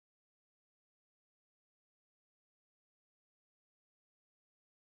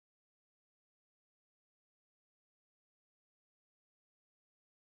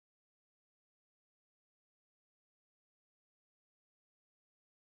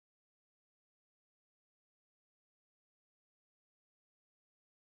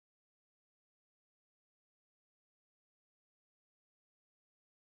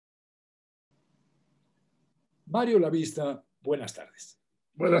Mario Lavista, buenas tardes.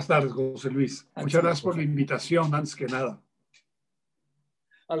 Buenas tardes, José Luis. Muchas gracias por la invitación, antes que nada.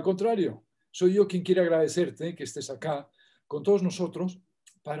 Al contrario, soy yo quien quiere agradecerte que estés acá con todos nosotros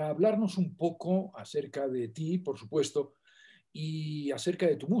para hablarnos un poco acerca de ti, por supuesto, y acerca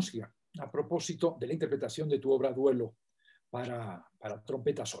de tu música, a propósito de la interpretación de tu obra Duelo para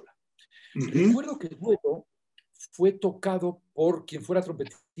trompeta sola. Recuerdo que Duelo fue tocado por quien fuera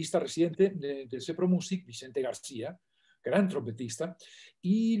trompetista residente de CEPROMUSIC, Vicente García, gran trompetista,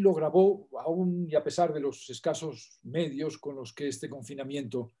 y lo grabó aún y a pesar de los escasos medios con los que este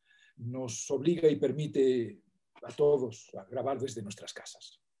confinamiento nos obliga y permite a todos a grabar desde nuestras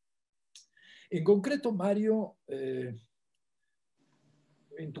casas. En concreto, Mario, en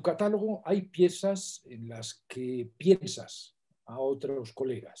tu catálogo hay piezas en las que piensas a otros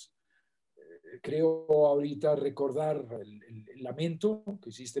colegas. Creo ahorita recordar el Lamento, que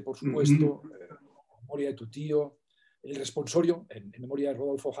existe, por supuesto, en memoria de tu tío, el Responsorio, en memoria de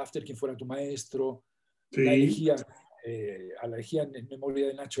Rodolfo Hafter, quien fuera tu maestro, sí. La elegía en memoria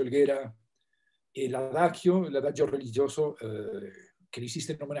de Nacho Helguera, el Adagio religioso, que le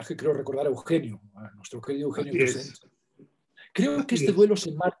hiciste en homenaje, creo recordar a Eugenio, a nuestro querido Eugenio Toussaint. Creo que este duelo se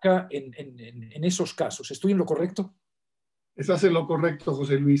enmarca en esos casos. ¿Estoy en lo correcto? Estás en lo correcto,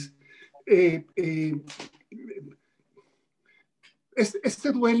 José Luis.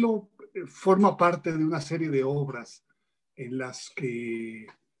 Este duelo forma parte de una serie de obras en las que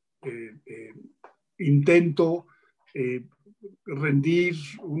intento rendir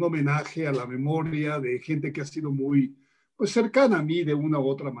un homenaje a la memoria de gente que ha sido muy cercana a mí de una u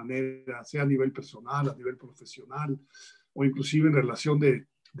otra manera, sea a nivel personal, a nivel profesional, o inclusive en relación de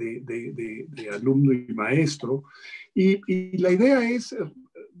alumno y maestro. Y la idea es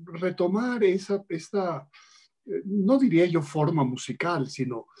retomar esta no diría yo forma musical,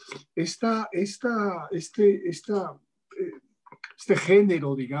 sino este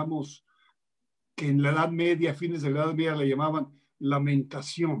género, digamos, que en la Edad Media, fines de la Edad Media, le llamaban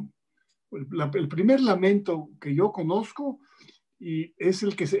lamentación. El primer lamento que yo conozco y es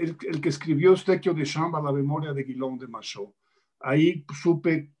el que escribió Eustache Deschamps a la memoria de Guillaume de Machaut. Ahí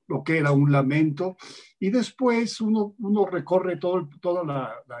supe lo que era un lamento, y después uno recorre toda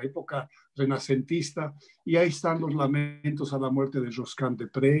la época renacentista, y ahí están los lamentos a la muerte de Josquin de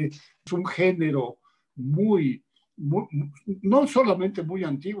Pré. Es un género muy, no solamente muy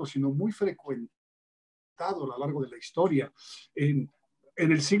antiguo, sino muy frecuentado a lo largo de la historia. En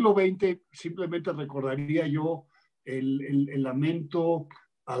el siglo XX simplemente recordaría yo el lamento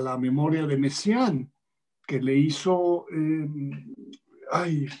a la memoria de Messiaen, que le hizo el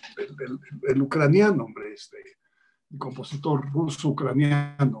ucraniano, hombre, el compositor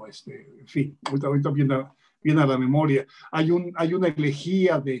ruso-ucraniano, en fin, ahorita viene a la memoria. Hay una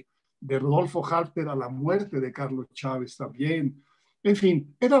elegía de Rodolfo Hafter a la muerte de Carlos Chávez también. En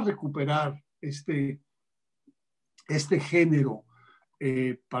fin, era recuperar este género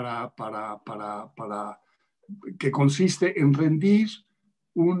para que consiste en rendir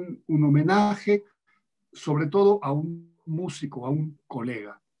un homenaje, sobre todo a un músico, a un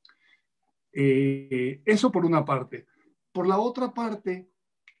colega. Eso por una parte. Por la otra parte,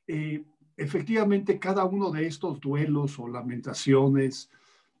 efectivamente cada uno de estos duelos o lamentaciones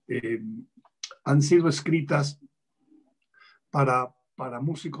han sido escritas para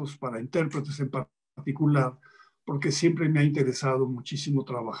músicos, para intérpretes en particular, porque siempre me ha interesado muchísimo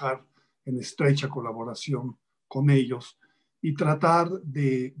trabajar en estrecha colaboración con ellos y tratar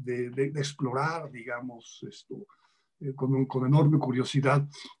de explorar, digamos, con enorme curiosidad,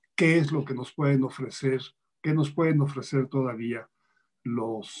 qué es lo que nos pueden ofrecer, qué nos pueden ofrecer todavía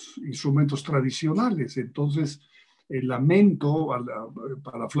los instrumentos tradicionales. Entonces, el Lamento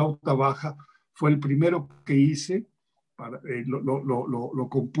para flauta baja fue el primero que hice. Lo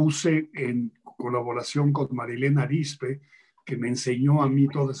compuse en colaboración con Marilena Arispe, que me enseñó a mí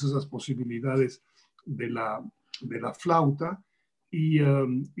todas esas posibilidades de la flauta, y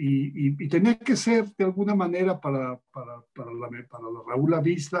tenía que ser de alguna manera para Raúl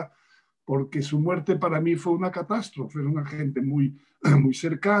Lavista, porque su muerte para mí fue una catástrofe. Era una gente muy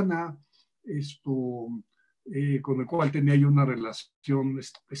cercana, con el cual tenía yo una relación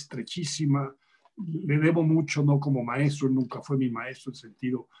estrechísima. Le debo mucho, no como maestro, nunca fue mi maestro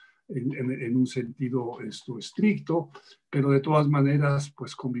en un sentido estricto, pero de todas maneras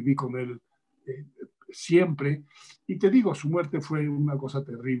pues conviví con él siempre, y te digo, su muerte fue una cosa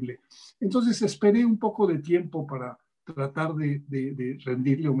terrible. Entonces esperé un poco de tiempo para tratar de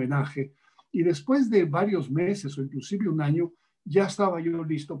rendirle homenaje, y después de varios meses o inclusive un año ya estaba yo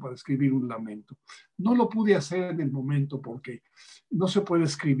listo para escribir un lamento. No lo pude hacer en el momento porque no se puede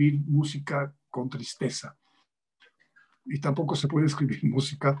escribir música con tristeza. y tampoco se puede escribir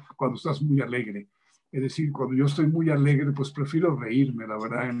música cuando estás muy alegre. Es decir, cuando yo estoy muy alegre, pues prefiero reírme, la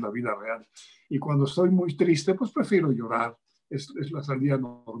verdad, en la vida real. Y cuando estoy muy triste, pues prefiero llorar. Es la salida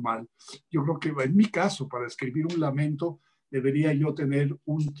normal. Yo creo que en mi caso, para escribir un lamento, debería yo tener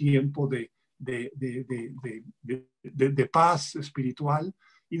un tiempo de paz espiritual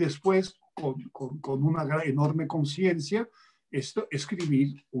y después, con una gran, enorme conciencia,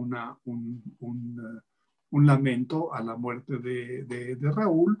 escribir un lamento a la muerte de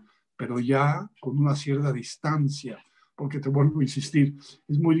Raúl, pero ya con una cierta distancia, porque te vuelvo a insistir,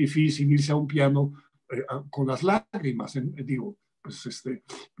 es muy difícil irse a un piano con las lágrimas, digo, pues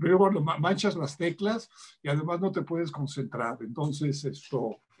pero bueno, manchas las teclas y además no te puedes concentrar. Entonces,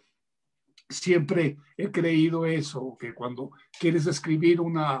 siempre he creído eso, que cuando quieres escribir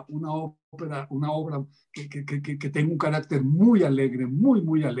una obra que tenga un carácter muy alegre,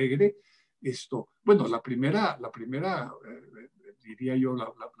 muy alegre, bueno, la primera diría yo,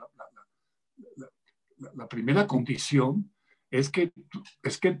 la primera condición es que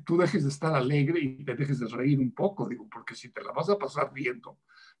tú dejes de estar alegre y te dejes de reír un poco, digo, porque si te la vas a pasar riendo,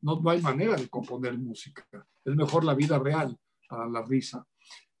 no hay manera de componer música. Es mejor la vida real para la risa.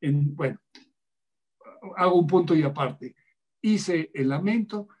 Bueno, hago un punto y aparte. Hice el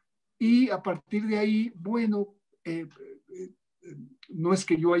lamento y a partir de ahí, bueno, no es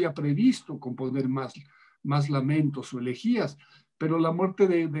que yo haya previsto componer más lamentos o elegías, pero la muerte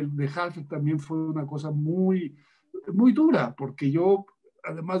de Halfter también fue una cosa muy dura, porque yo,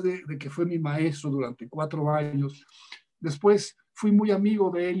 además de que fue mi maestro durante 4 años, después fui muy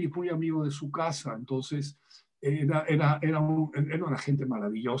amigo de él y muy amigo de su casa. Entonces era una gente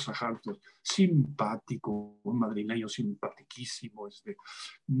maravillosa, Halfter, simpático, un madrileño simpatiquísimo,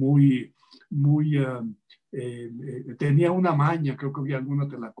 muy tenía una maña, creo que alguna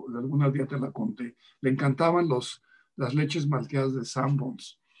día te la conté. Le encantaban las leches malteadas de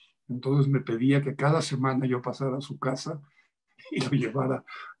Sanborns. Entonces me pedía que cada semana yo pasara a su casa y lo llevara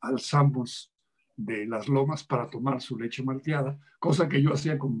al Sanborns de Las Lomas para tomar su leche malteada, cosa que yo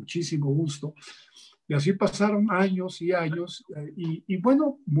hacía con muchísimo gusto. Y así pasaron años y años, y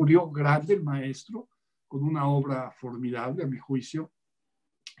bueno, murió grande el maestro, con una obra formidable a mi juicio,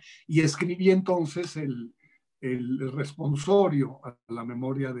 y escribí entonces el responsorio a la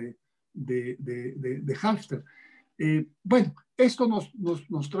memoria de Halfter. Bueno, esto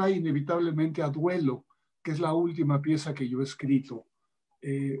nos trae inevitablemente a Duelo, que es la última pieza que yo he escrito,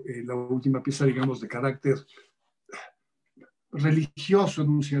 la última pieza, digamos, de carácter religioso en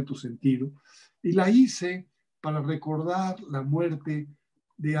un cierto sentido, y la hice para recordar la muerte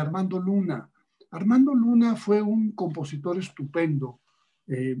de Armando Luna. Armando Luna fue un compositor estupendo,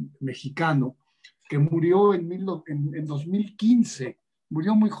 mexicano, que murió en 2015,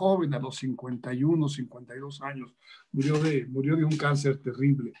 murió muy joven, a los 51, 52 años, murió de un cáncer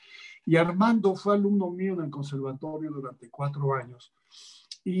terrible. Y Armando fue alumno mío en el conservatorio durante 4 años.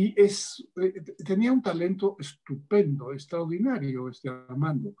 Y tenía un talento estupendo, extraordinario,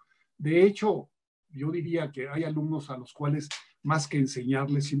 Armando. De hecho, yo diría que hay alumnos a los cuales, más que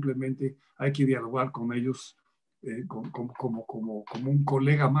enseñarles, simplemente hay que dialogar con ellos como un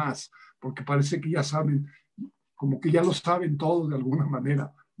colega más, porque parece que ya saben, como que ya lo saben todo de alguna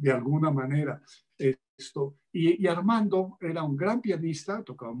manera. Y Armando era un gran pianista,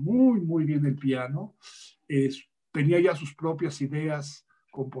 tocaba muy bien el piano, tenía ya sus propias ideas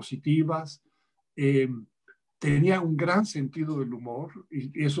compositivas, tenía un gran sentido del humor,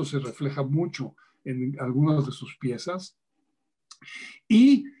 y eso se refleja mucho en algunas de sus piezas.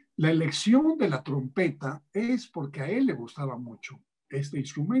 Y la elección de la trompeta es porque a él le gustaba mucho este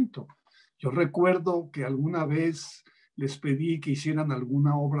instrumento. Yo recuerdo que alguna vez les pedí que hicieran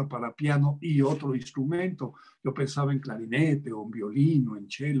alguna obra para piano y otro instrumento. Yo pensaba en clarinete o en violín o en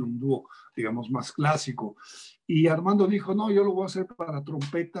cello, un dúo, digamos, más clásico. Y Armando dijo, no, yo lo voy a hacer para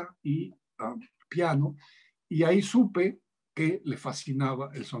trompeta y piano. Y ahí supe que le fascinaba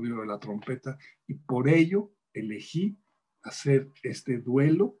el sonido de la trompeta y por ello elegí hacer este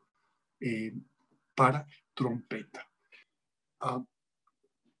duelo para trompeta.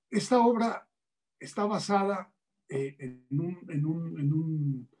 Esta obra está basada en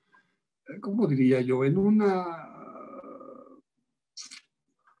un, ¿cómo diría yo? En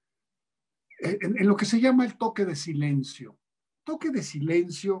lo que se llama el toque de silencio. Toque de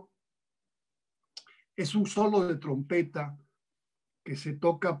silencio es un solo de trompeta que se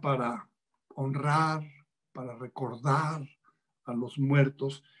toca para honrar, para recordar a los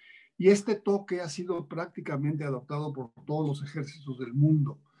muertos. Y este toque ha sido prácticamente adoptado por todos los ejércitos del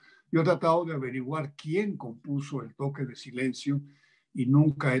mundo. Yo he tratado de averiguar quién compuso el toque de silencio y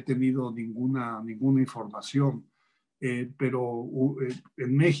nunca he tenido ninguna información. pero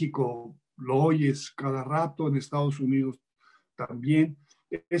en México lo oyes cada rato, en Estados Unidos también.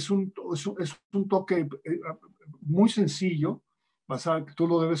 Es un toque muy sencillo, tú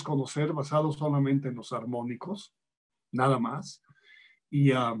lo debes conocer, basado solamente en los armónicos, nada más.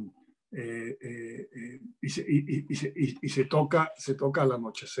 Y se toca al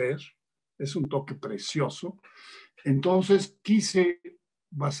anochecer. Es un toque precioso. Entonces quise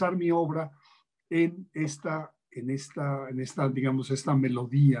basar mi obra en esta, digamos, esta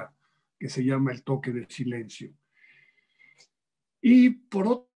melodía que se llama el toque del silencio. Y por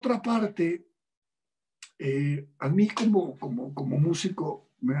otra parte, a mí como músico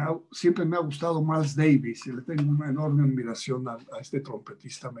siempre me ha gustado Miles Davis, y le tengo una enorme admiración a este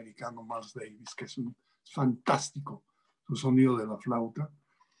trompetista americano Miles Davis, que es fantástico su sonido de la flauta.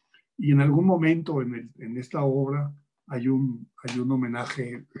 Y en algún momento en esta obra hay un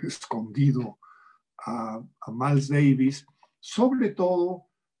homenaje escondido a Miles Davis, sobre todo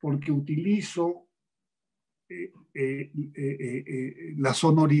porque utilizo la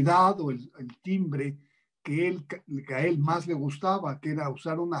sonoridad o el timbre que a él más le gustaba, que era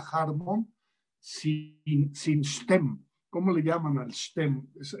usar una harmon sin stem. ¿Cómo le llaman al stem?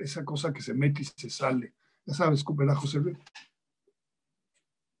 Esa cosa que se mete y se sale. Ya sabes, ¿verdad, José Luis?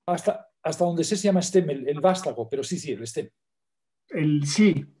 Hasta donde se llama stem, el vástago, pero sí, el stem.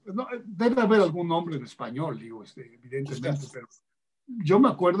 Sí, no, debe haber algún nombre en español, digo, evidentemente, pero yo me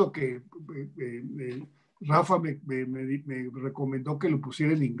acuerdo que Rafa me recomendó que lo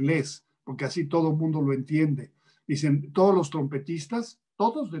pusiera en inglés, porque así todo el mundo lo entiende. Dicen, todos los trompetistas,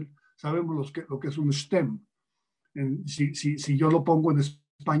 sabemos lo que es un stem. Si yo lo pongo en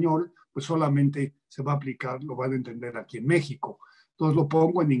español, pues solamente se va a aplicar, lo van a entender aquí en México. Entonces lo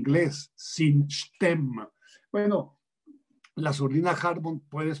pongo en inglés, sin stem. Bueno, la sordina harmon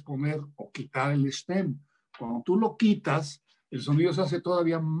puedes poner o quitar el stem. Cuando tú lo quitas, el sonido se hace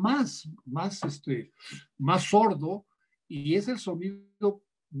todavía más sordo, y es el sonido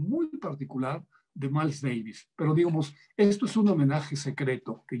muy particular de Miles Davis. Pero digamos, esto es un homenaje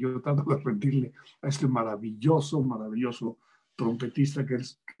secreto que yo trato de rendirle a este maravilloso trompetista que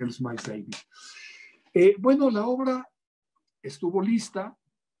es Miles Davis. Bueno, la obra estuvo lista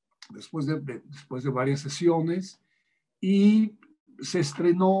después de varias sesiones, y se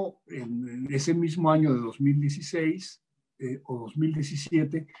estrenó en ese mismo año de 2016 o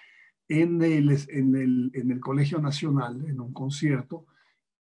 2017 en el Colegio Nacional, en un concierto,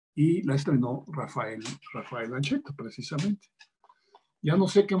 y la estrenó Rafael Ancheto, precisamente. Ya no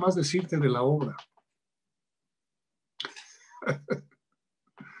sé qué más decirte de la obra.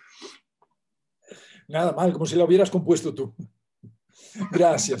 Nada mal, como si la hubieras compuesto tú.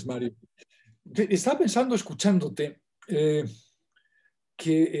 Gracias, Mario. Estaba pensando, escuchándote,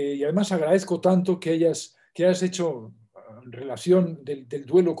 y además agradezco tanto que hayas hecho relación del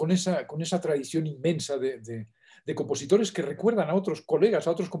duelo con esa tradición inmensa de compositores que recuerdan a otros colegas,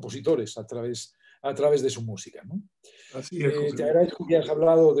 a otros compositores a través de su música, ¿no? Así es, te agradezco que hayas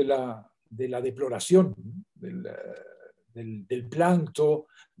hablado de la deploración, ¿no? del plancto,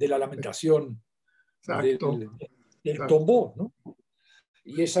 de la lamentación, del tombó, ¿no?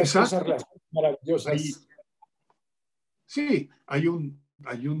 Y esas relaciones maravillosas. Sí, hay un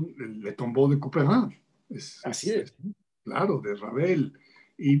Le Tombeau de Couperin. Así es. Claro, de Ravel.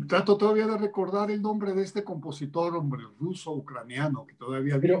 Y trato todavía de recordar el nombre de este compositor, hombre, ruso-ucraniano, que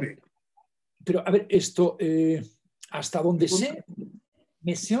todavía vive. Pero, a ver, esto, hasta donde sé,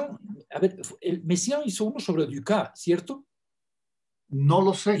 Messiaen, Messiaen hizo uno sobre Dukas, ¿cierto? No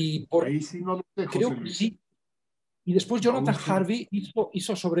lo sé. Ahí sí no lo sé, José Luis. Creo que sí. Y después Jonathan Harvey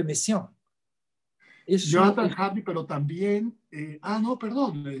hizo sobre Messiaen. Jonathan Harvey, pero también... no,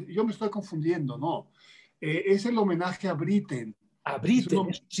 perdón, yo me estoy confundiendo, no. Es el homenaje a Britten. A Britten,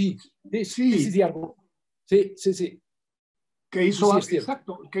 sí. Sí. Que hizo,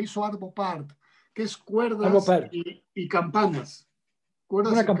 exacto, que hizo Arvo Part, que es cuerdas y campanas.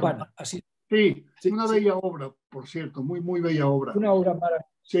 Cuerdas una campana, así. Sí, una bella obra, por cierto, muy, muy bella obra. Una obra maravillosa.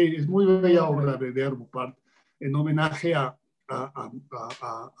 Sí, es muy bella obra de Arvo Part, en homenaje a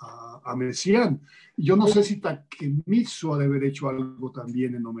Messiaen. Yo no sé si Takemitsu ha de haber hecho algo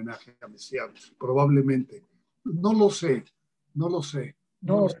también en homenaje a Messiaen, probablemente. No lo sé. No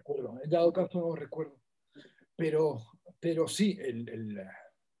recuerdo, en dado caso no recuerdo. Pero sí,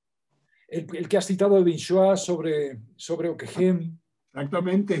 el que has citado de Binchois sobre Ockeghem.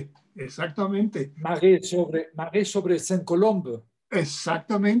 Exactamente. Marais sobre Saint-Colombe.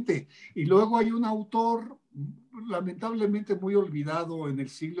 Exactamente. Y luego hay un autor lamentablemente muy olvidado en el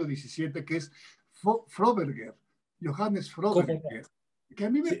siglo XVII, que es Froberger, Johannes Froberger. que a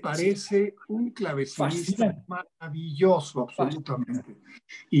mí me parece un clavecinista fascinante. maravilloso, absolutamente.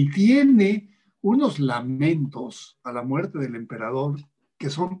 Y tiene unos lamentos a la muerte del emperador que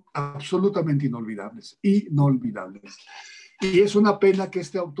son absolutamente inolvidables, inolvidables. Y es una pena que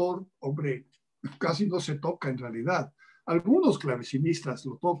este autor, hombre, casi no se toca en realidad. Algunos clavecinistas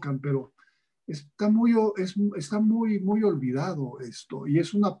lo tocan, pero está muy olvidado esto. Y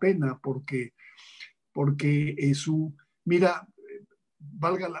es una pena porque mira,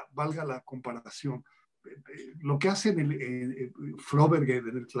 valga la comparación. Lo que hace Froberger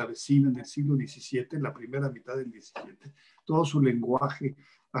en el clavecín en el siglo XVII, en la primera mitad del XVII, todo su lenguaje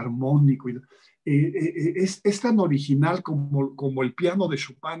armónico, es tan original como el piano de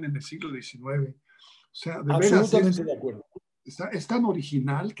Chopin en el siglo XIX. O sea, de veras Absolutamente de acuerdo. es tan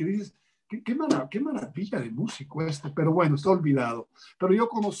original que dices, qué maravilla de músico este, pero bueno, está olvidado. Pero yo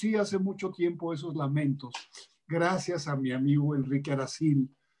conocí hace mucho tiempo esos lamentos, gracias a mi amigo Enrique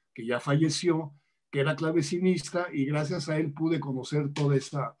Aracil, que ya falleció, que era clavecinista, y gracias a él pude conocer toda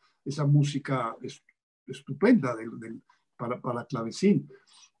esa música estupenda para clavecín.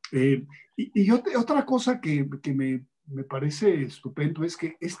 Otra cosa que me parece estupendo es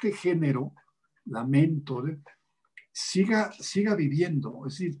que este género, lamento, siga viviendo.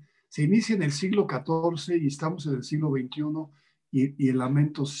 Es decir, se inicia en el siglo XIV y estamos en el siglo XXI y el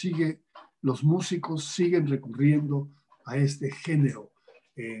lamento sigue, los músicos siguen recurriendo a este género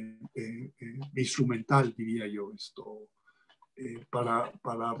instrumental, diría yo,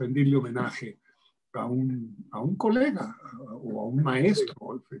 para rendirle homenaje a un colega o a un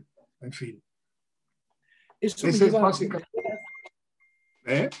maestro, en fin. Eso me Ese es lleva, básicamente...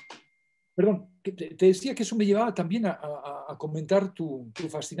 perdón, te decía que eso me llevaba también a comentar tu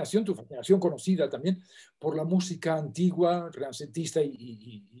fascinación conocida también por la música antigua, renacentista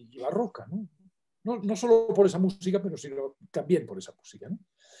y barroca, ¿no? No solo por esa música, pero sino también por esa música, ¿no?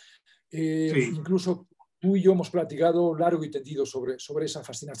 Sí. Incluso tú y yo hemos platicado largo y tendido sobre esa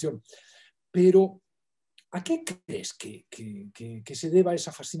fascinación. Pero, ¿a qué crees que se deba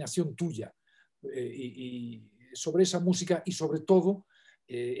esa fascinación tuya y sobre esa música y sobre todo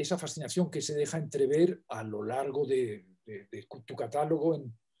esa fascinación que se deja entrever a lo largo de tu catálogo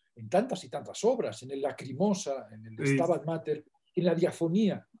en tantas y tantas obras, en el Lacrimosa, en el Stabat Mater, en la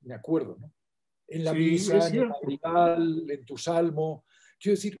diafonía, me acuerdo, ¿no? En la misa, en el madrigal, en tu salmo?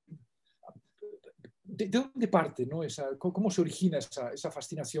 Quiero decir, ¿de dónde parte, ¿no? ¿Cómo se origina esa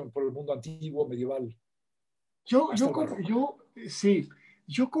fascinación por el mundo antiguo, medieval? Yo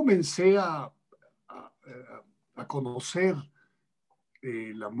comencé a conocer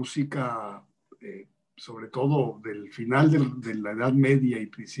la música, sobre todo del final de la Edad Media y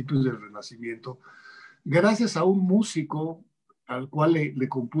principios del Renacimiento, gracias a un músico al cual le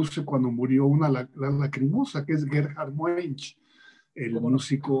compuse cuando murió la lacrimosa, que es Gerhard Muench, el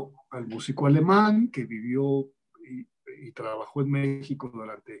músico alemán que vivió y trabajó en México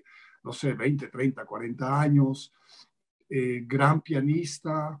durante, no sé, 20, 30, 40 años, gran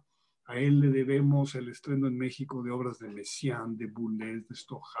pianista. A él le debemos el estreno en México de obras de Messiaen, de Boulez, de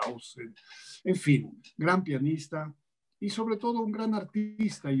Stockhausen, en fin, gran pianista y sobre todo un gran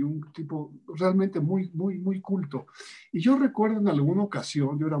artista y un tipo realmente muy culto. Y yo recuerdo en alguna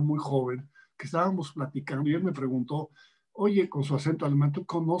ocasión, yo era muy joven, que estábamos platicando y él me preguntó, oye, con su acento alemán, ¿tú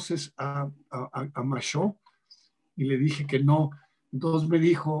conoces a Machot? Y le dije que no. Entonces me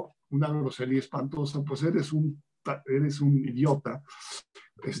dijo una grosería espantosa, pues eres un idiota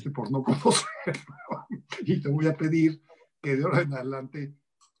por no conocerlo. Y te voy a pedir que de ahora en adelante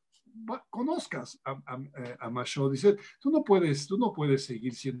conozcas a Machot. Dice, tú no puedes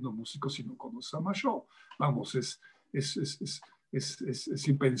seguir siendo músico si no conoces a Machot. Vamos, es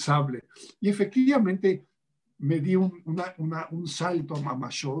impensable. Y efectivamente me di un salto a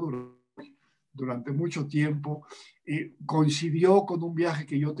Machot durante mucho tiempo. Coincidió con un viaje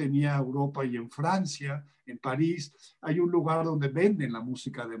que yo tenía a Europa y en Francia, en París, hay un lugar donde venden la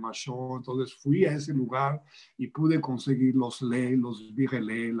música de Machot, entonces fui a ese lugar y pude conseguir los lés, los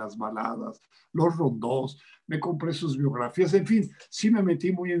virelés, las baladas, los rondos, me compré sus biografías, en fin, sí me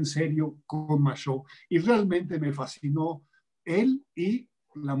metí muy en serio con Machot y realmente me fascinó él y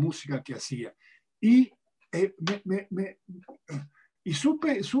la música que hacía. Y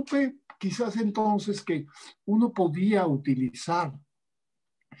supe quizás entonces que uno podía utilizar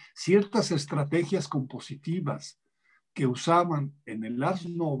ciertas estrategias compositivas que usaban en el Ars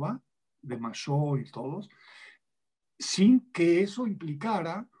Nova de Machot y todos, sin que eso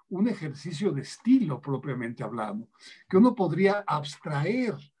implicara un ejercicio de estilo propiamente hablando, que uno podría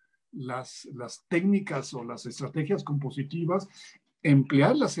abstraer las técnicas o las estrategias compositivas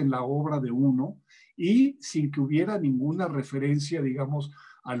emplearlas en la obra de uno y sin que hubiera ninguna referencia, digamos,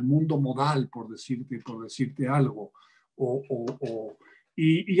 al mundo modal, por decirte algo.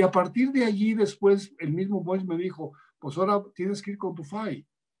 Y a partir de allí, después, el mismo Boyce me dijo, pues ahora tienes que ir con Dufay.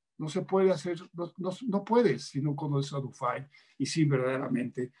 No se puede hacer, no puedes si no conoces a Dufay. Y sí,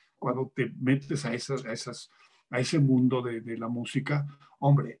 verdaderamente, cuando te metes a ese mundo de la música,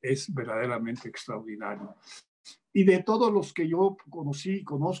 hombre, es verdaderamente extraordinario. Y de todos los que yo conocí y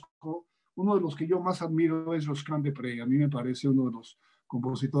conozco, uno de los que yo más admiro es Josquin de Prez. A mí me parece uno de los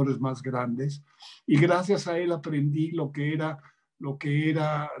compositores más grandes. Y gracias a él aprendí lo que era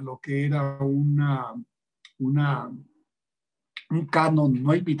un canon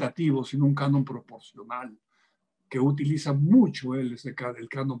no imitativo, sino un canon proporcional, que utiliza mucho él, el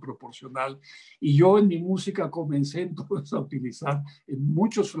canon proporcional. Y yo en mi música comencé entonces a utilizar en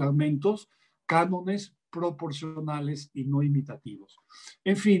muchos fragmentos cánones proporcionales y no imitativos.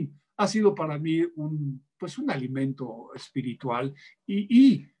 En fin, ha sido para mí un alimento espiritual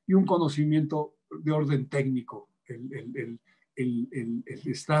y un conocimiento de orden técnico, el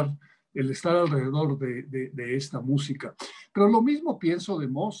estar alrededor de esta música. Pero lo mismo pienso de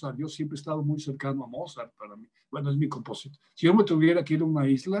Mozart. Yo siempre he estado muy cercano a Mozart para mí. Bueno, es mi compositor. Si yo me tuviera que ir a una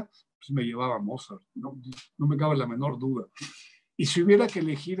isla, pues me llevaba a Mozart. No me cabe la menor duda. Y si hubiera que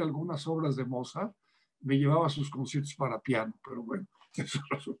elegir algunas obras de Mozart, me llevaba a sus conciertos para piano. Pero bueno, que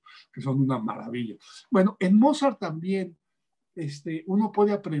son una maravilla. Bueno, en Mozart también uno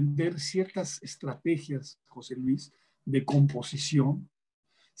puede aprender ciertas estrategias, José Luis, de composición,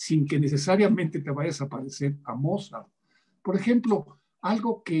 sin que necesariamente te vayas a parecer a Mozart. Por ejemplo,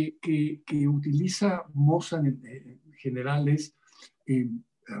 algo que utiliza Mozart en general es,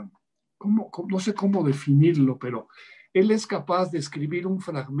 no sé cómo definirlo, pero él es capaz de escribir un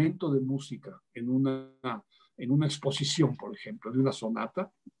fragmento de música en una exposición, por ejemplo, de una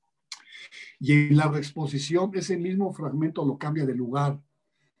sonata, y en la reexposición ese mismo fragmento lo cambia de lugar.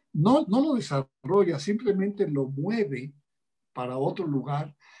 No lo desarrolla, simplemente lo mueve para otro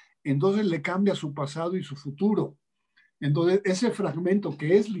lugar, entonces le cambia su pasado y su futuro. Entonces ese fragmento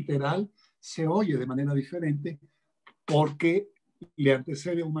que es literal se oye de manera diferente porque le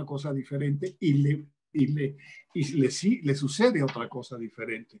antecede una cosa diferente y le sucede otra cosa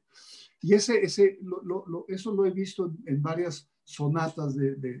diferente. Y eso lo he visto en varias sonatas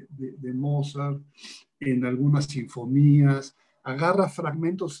de Mozart, en algunas sinfonías. Agarra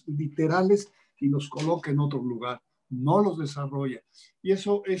fragmentos literales y los coloca en otro lugar, no los desarrolla. Y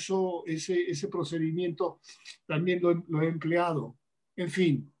ese procedimiento también lo he empleado. En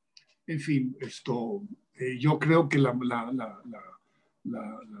fin, yo creo que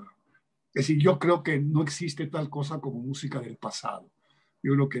es decir, yo creo que no existe tal cosa como música del pasado.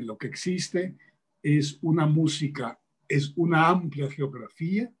 Yo creo que lo que existe es una música, es una amplia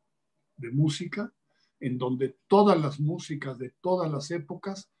geografía de música en donde todas las músicas de todas las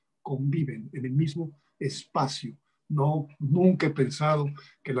épocas conviven en el mismo espacio. Nunca he pensado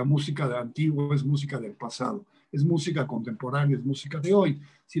que la música de antiguo es música del pasado, es música contemporánea, es música de hoy.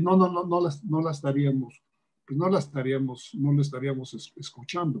 Si no la estaríamos, pues no la estaríamos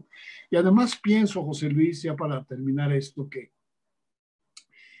escuchando. Y además pienso, José Luis, ya para terminar esto, que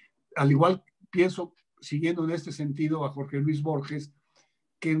al igual pienso, siguiendo en este sentido a Jorge Luis Borges,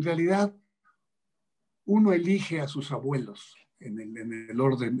 que en realidad uno elige a sus abuelos en el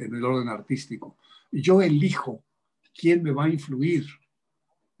orden artístico. Yo elijo quién me va a influir.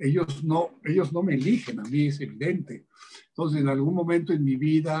 Ellos no me eligen, a mí es evidente. Entonces, en algún momento en mi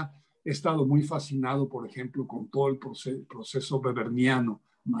vida he estado muy fascinado, por ejemplo, con todo el proceso weberniano,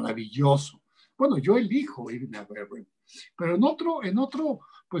 maravilloso. Bueno, yo elijo irme a Weber, pero en otro,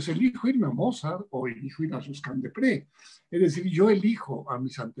 pues elijo irme a Mozart o elijo ir a Josquin de Prez. Es decir, yo elijo a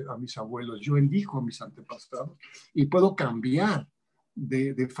mis abuelos, yo elijo a mis antepasados y puedo cambiar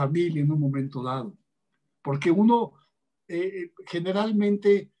de familia en un momento dado. Porque uno,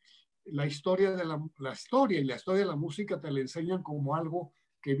 generalmente, la historia y la historia de la música te la enseñan como algo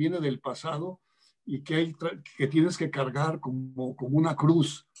que viene del pasado y que tienes que cargar como una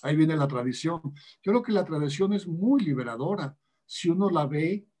cruz. Ahí viene la tradición. Yo creo que la tradición es muy liberadora si uno la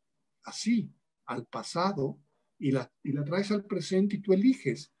ve así, al pasado, y la traes al presente y tú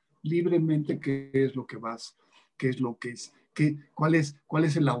eliges libremente qué es lo que vas, qué es lo que es, cuál es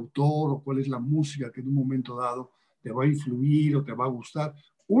el autor o cuál es la música que en un momento dado te va a influir o te va a gustar.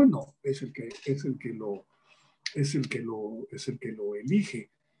 Uno es el que lo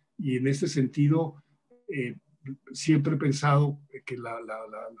elige. Y en este sentido, siempre he pensado que la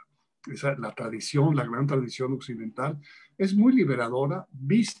tradición, la gran tradición occidental, es muy liberadora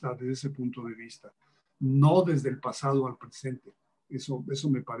vista desde ese punto de vista, no desde el pasado al presente. Eso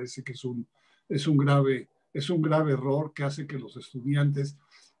me parece que es un grave error que hace que los estudiantes,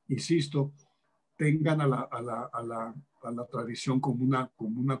 insisto, tengan a la tradición como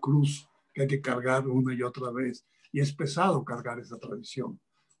una cruz que hay que cargar una y otra vez. Y es pesado cargar esa tradición.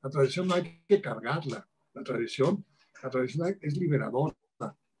 La tradición no hay que cargarla. La tradición es liberadora.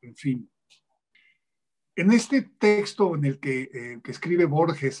 En fin. En este texto en el que escribe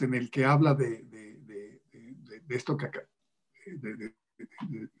Borges, en el que habla de esto que acá,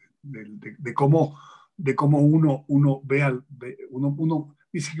 de cómo uno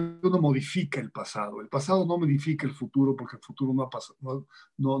dice que uno modifica el pasado. El pasado no modifica el futuro porque el futuro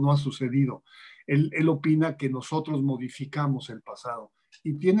no ha sucedido. Él opina que nosotros modificamos el pasado.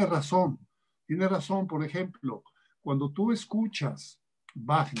 Y tiene razón. Tiene razón, por ejemplo, cuando tú escuchas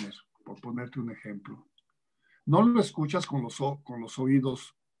Wagner, por ponerte un ejemplo, no lo escuchas con los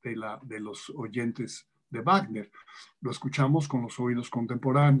oídos de los oyentes de Wagner, lo escuchamos con los oídos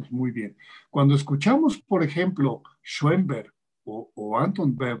contemporáneos, muy bien. Cuando escuchamos, por ejemplo, Schoenberg o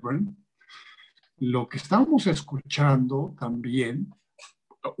Anton Webern, lo que estamos escuchando también,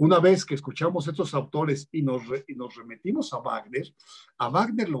 una vez que escuchamos estos autores y nos remitimos a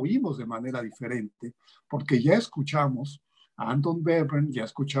Wagner lo oímos de manera diferente, porque ya escuchamos a Anton Webern, ya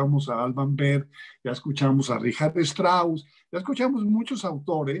escuchamos a Alban Berg, ya escuchamos a Richard Strauss, ya escuchamos muchos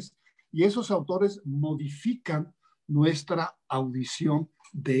autores, y esos autores modifican nuestra audición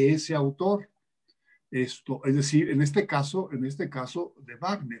de ese autor. Es decir, en este caso de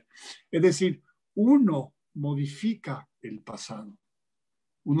Wagner. Es decir, uno modifica el pasado.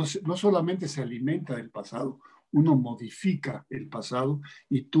 Uno no solamente se alimenta del pasado, uno modifica el pasado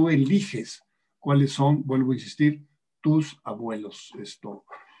y tú eliges cuáles son, vuelvo a insistir, tus abuelos,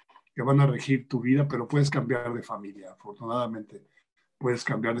 que van a regir tu vida, pero puedes cambiar de familia, afortunadamente. Puedes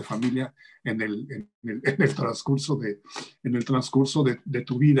cambiar de familia en el transcurso de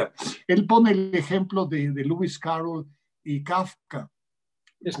tu vida. Él pone el ejemplo de Lewis Carroll y Kafka.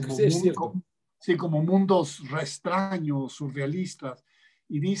 Es cierto. Sí, como mundos extraños, surrealistas.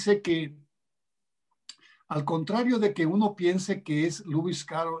 Y dice que, al contrario de que uno piense que es Lewis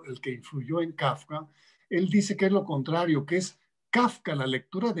Carroll el que influyó en Kafka, él dice que es lo contrario, que es Kafka, la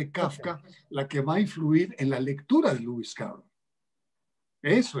lectura de Kafka, la que va a influir en la lectura de Lewis Carroll.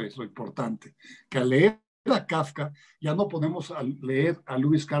 Eso es lo importante, que al leer a Kafka ya no podemos leer a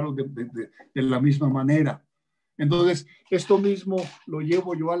Lewis Carroll de la misma manera. Entonces, esto mismo lo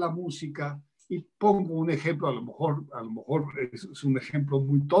llevo yo a la música y pongo un ejemplo, a lo mejor es un ejemplo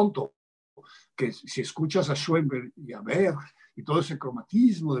muy tonto, que si escuchas a Schoenberg y a Berg y todo ese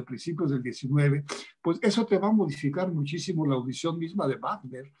cromatismo de principios del 19, pues eso te va a modificar muchísimo la audición misma de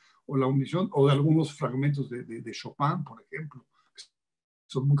Wagner o la audición o de algunos fragmentos de Chopin, por ejemplo.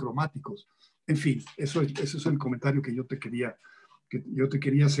 Son muy cromáticos. En fin, eso es el comentario que yo te quería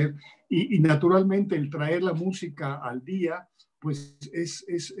hacer. Y naturalmente el traer la música al día, pues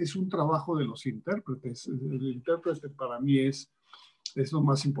es un trabajo de los intérpretes. El intérprete para mí es lo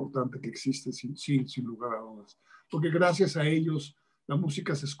más importante que existe, sin lugar a dudas. Porque gracias a ellos la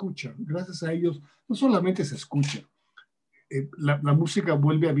música se escucha. Gracias a ellos no solamente se escucha, la música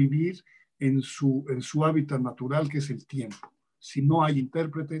vuelve a vivir en su hábitat natural, que es el tiempo. Si no hay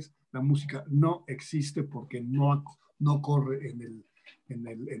intérpretes, la música no existe porque no corre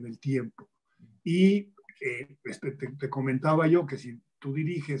en el tiempo. Y te comentaba yo que si tú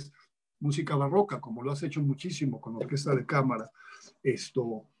diriges música barroca, como lo has hecho muchísimo con orquesta de cámara,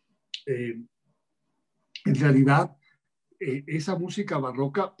 en realidad esa música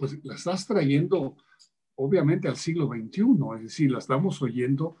barroca, pues la estás trayendo obviamente al siglo XXI, es decir, la estamos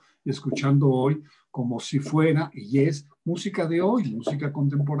oyendo y escuchando hoy como si fuera y es música de hoy, música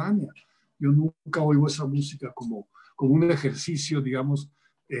contemporánea. Yo nunca oigo esa música como un ejercicio, digamos,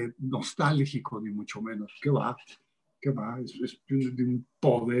 nostálgico, ni mucho menos. ¿Qué va? Es de un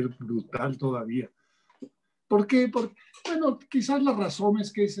poder brutal todavía. ¿Por qué? Porque, bueno, quizás la razón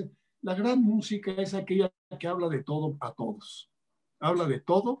es que la gran música es aquella que habla de todo a todos. Habla de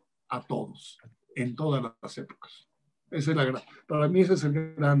todo a todos, en todas las épocas. Esa es para mí esa es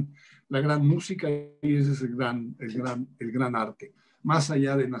la gran música y ese es el gran arte. Más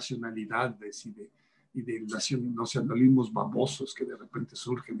allá de nacionalidades y de nacionalismos babosos que de repente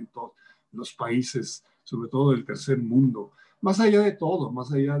surgen en todos los países, sobre todo del tercer mundo. Más allá de todo,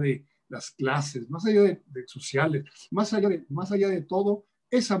 más allá de las clases, más allá de sociales, más allá de todo,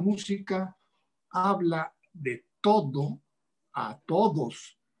 esa música habla de todo a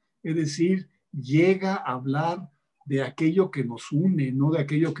todos. Es decir, llega a hablar de aquello que nos une, no de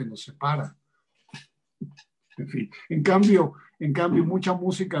aquello que nos separa. En fin, en cambio, mucha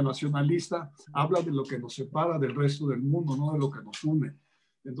música nacionalista habla de lo que nos separa del resto del mundo, no de lo que nos une.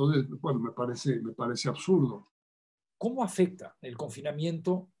 Entonces, bueno, me parece absurdo. ¿Cómo afecta el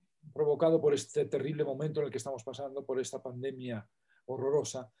confinamiento provocado por este terrible momento en el que estamos pasando, por esta pandemia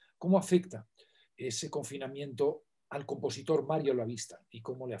horrorosa? ¿Cómo afecta ese confinamiento al compositor Mario Lavista y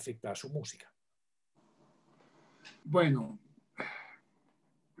cómo le afecta a su música? Bueno,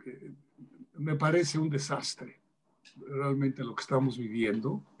 me parece un desastre realmente lo que estamos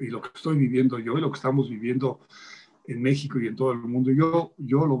viviendo y lo que estoy viviendo yo y lo que estamos viviendo en México y en todo el mundo.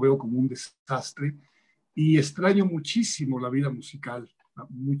 Yo lo veo como un desastre y extraño muchísimo la vida musical,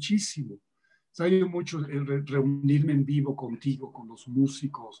 muchísimo. Extraño mucho reunirme en vivo contigo, con los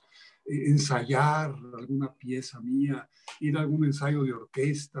músicos, ensayar alguna pieza mía, ir a algún ensayo de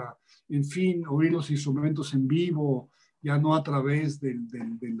orquesta, en fin, oír los instrumentos en vivo, ya no a través de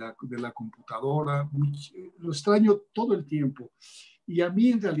la computadora. Lo extraño todo el tiempo. Y a mí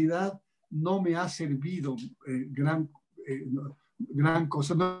en realidad no me ha servido gran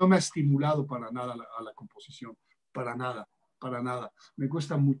cosa, no me ha estimulado para nada a la composición, para nada, para nada. Me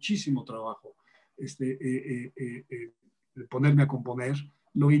cuesta muchísimo trabajo ponerme a componer.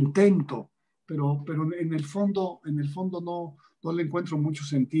 Lo intento, pero en el fondo no le encuentro mucho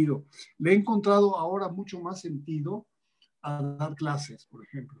sentido. Le he encontrado ahora mucho más sentido a dar clases, por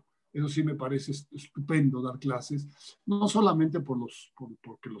ejemplo. Eso sí me parece estupendo, dar clases, no solamente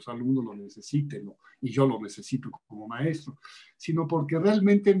porque los alumnos lo necesiten, ¿no? Y yo lo necesito como maestro, sino porque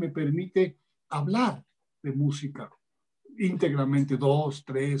realmente me permite hablar de música íntegramente 2,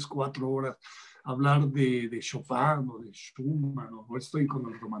 3, 4 horas, hablar de Chopin o de Schumann, o estoy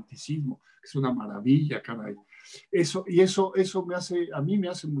con el romanticismo, que es una maravilla, caray. Eso a mí me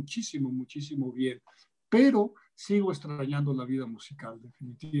hace muchísimo, muchísimo bien, pero sigo extrañando la vida musical,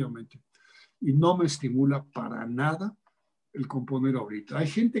 definitivamente. Y no me estimula para nada el componer ahorita. Hay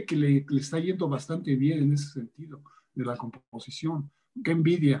gente que le está yendo bastante bien en ese sentido de la composición. Qué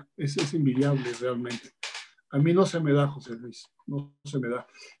envidia, es envidiable realmente. A mí no se me da, José Luis, no se me da.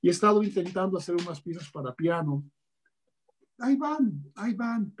 Y he estado intentando hacer unas piezas para piano. Ahí van,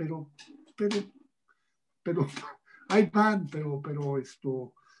 pero ahí van, pero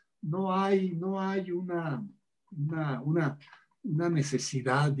esto, no hay una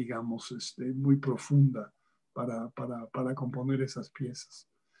necesidad, digamos, muy profunda para componer esas piezas.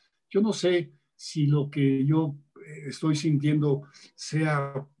 Yo no sé si lo que yo estoy sintiendo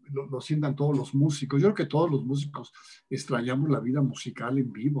lo sientan todos los músicos. Yo creo que todos los músicos extrañamos la vida musical en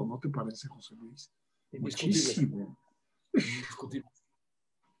vivo, ¿no te parece, José Luis? Indiscutible. Muchísimo. Indiscutible.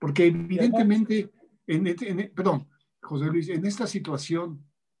 Porque evidentemente, perdón, José Luis, en esta situación,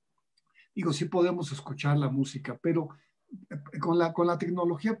 digo, sí podemos escuchar la música, pero con la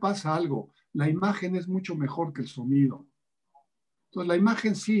tecnología pasa algo. La imagen es mucho mejor que el sonido. Entonces, la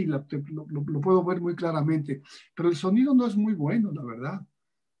imagen sí, lo puedo ver muy claramente, pero el sonido no es muy bueno, la verdad.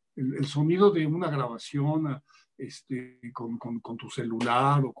 El sonido de una grabación con tu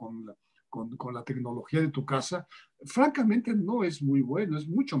celular o con la tecnología de tu casa, francamente no es muy bueno, es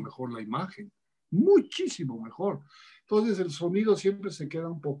mucho mejor la imagen, muchísimo mejor. Entonces el sonido siempre se queda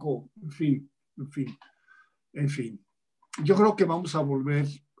un poco, en fin. Yo creo que vamos a volver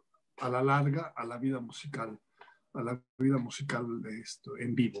a la larga a la vida musical de esto,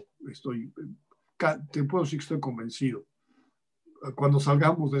 en vivo. Te puedo decir que estoy convencido. Cuando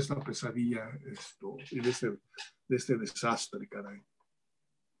salgamos de esta pesadilla y de este desastre, caray.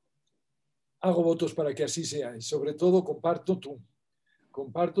 Hago votos para que así sea y sobre todo comparto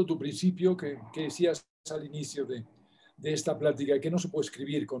tu principio que decías al inicio de esta plática, que no se puede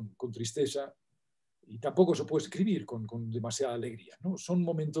escribir con tristeza y tampoco se puede escribir con demasiada alegría, ¿no? Son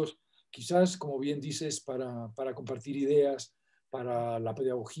momentos quizás, como bien dices, para compartir ideas, para la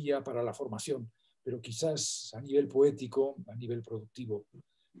pedagogía, para la formación, pero quizás a nivel poético, a nivel productivo,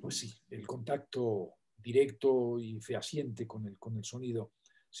 pues sí, el contacto directo y fehaciente con el sonido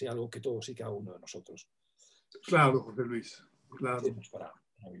sea algo que todos y cada uno de nosotros. Claro, José Luis, claro. Para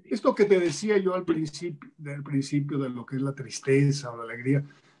vivir. Esto que te decía yo al principio de lo que es la tristeza o la alegría,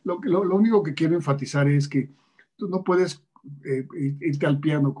 lo único que quiero enfatizar es que tú no puedes irte al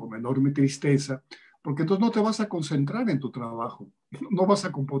piano con enorme tristeza, porque entonces no te vas a concentrar en tu trabajo, no vas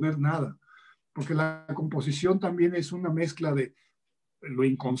a componer nada, porque la composición también es una mezcla de lo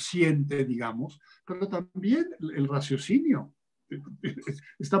inconsciente, digamos, pero también el raciocinio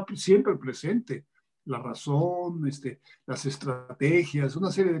está siempre presente, la razón, las estrategias,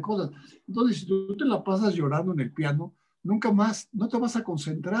 una serie de cosas. Entonces, si tú te la pasas llorando en el piano, nunca más, no te vas a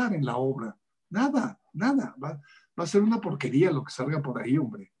concentrar en la obra. Nada. Va a ser una porquería lo que salga por ahí,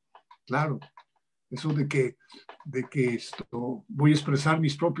 hombre. Claro. Eso de que voy a expresar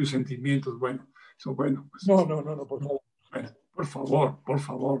mis propios sentimientos. Bueno, eso, bueno. Pues, no, por favor. Bueno, por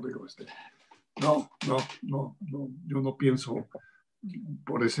favor, digo, no, yo no pienso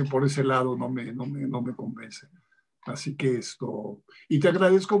por ese lado, no me convence. Así que y te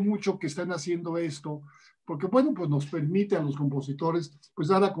agradezco mucho que estén haciendo esto, porque bueno, pues nos permite a los compositores pues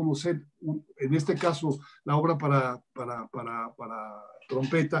dar a conocer, en este caso, la obra para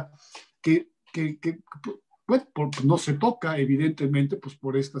trompeta, que bueno, no se toca, evidentemente, pues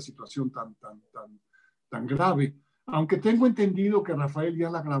por esta situación tan grave. Aunque tengo entendido que Rafael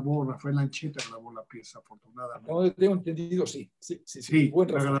Ancheta grabó la pieza, afortunadamente. No tengo entendido, sí. Sí,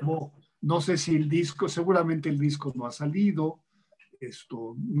 la grabó. No sé si el disco, seguramente el disco no ha salido.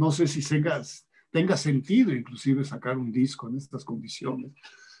 No sé si tenga sentido inclusive sacar un disco en estas condiciones,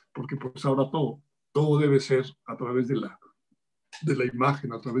 porque pues ahora todo debe ser a través de la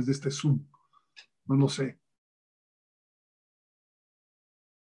imagen, a través de este Zoom. No lo sé.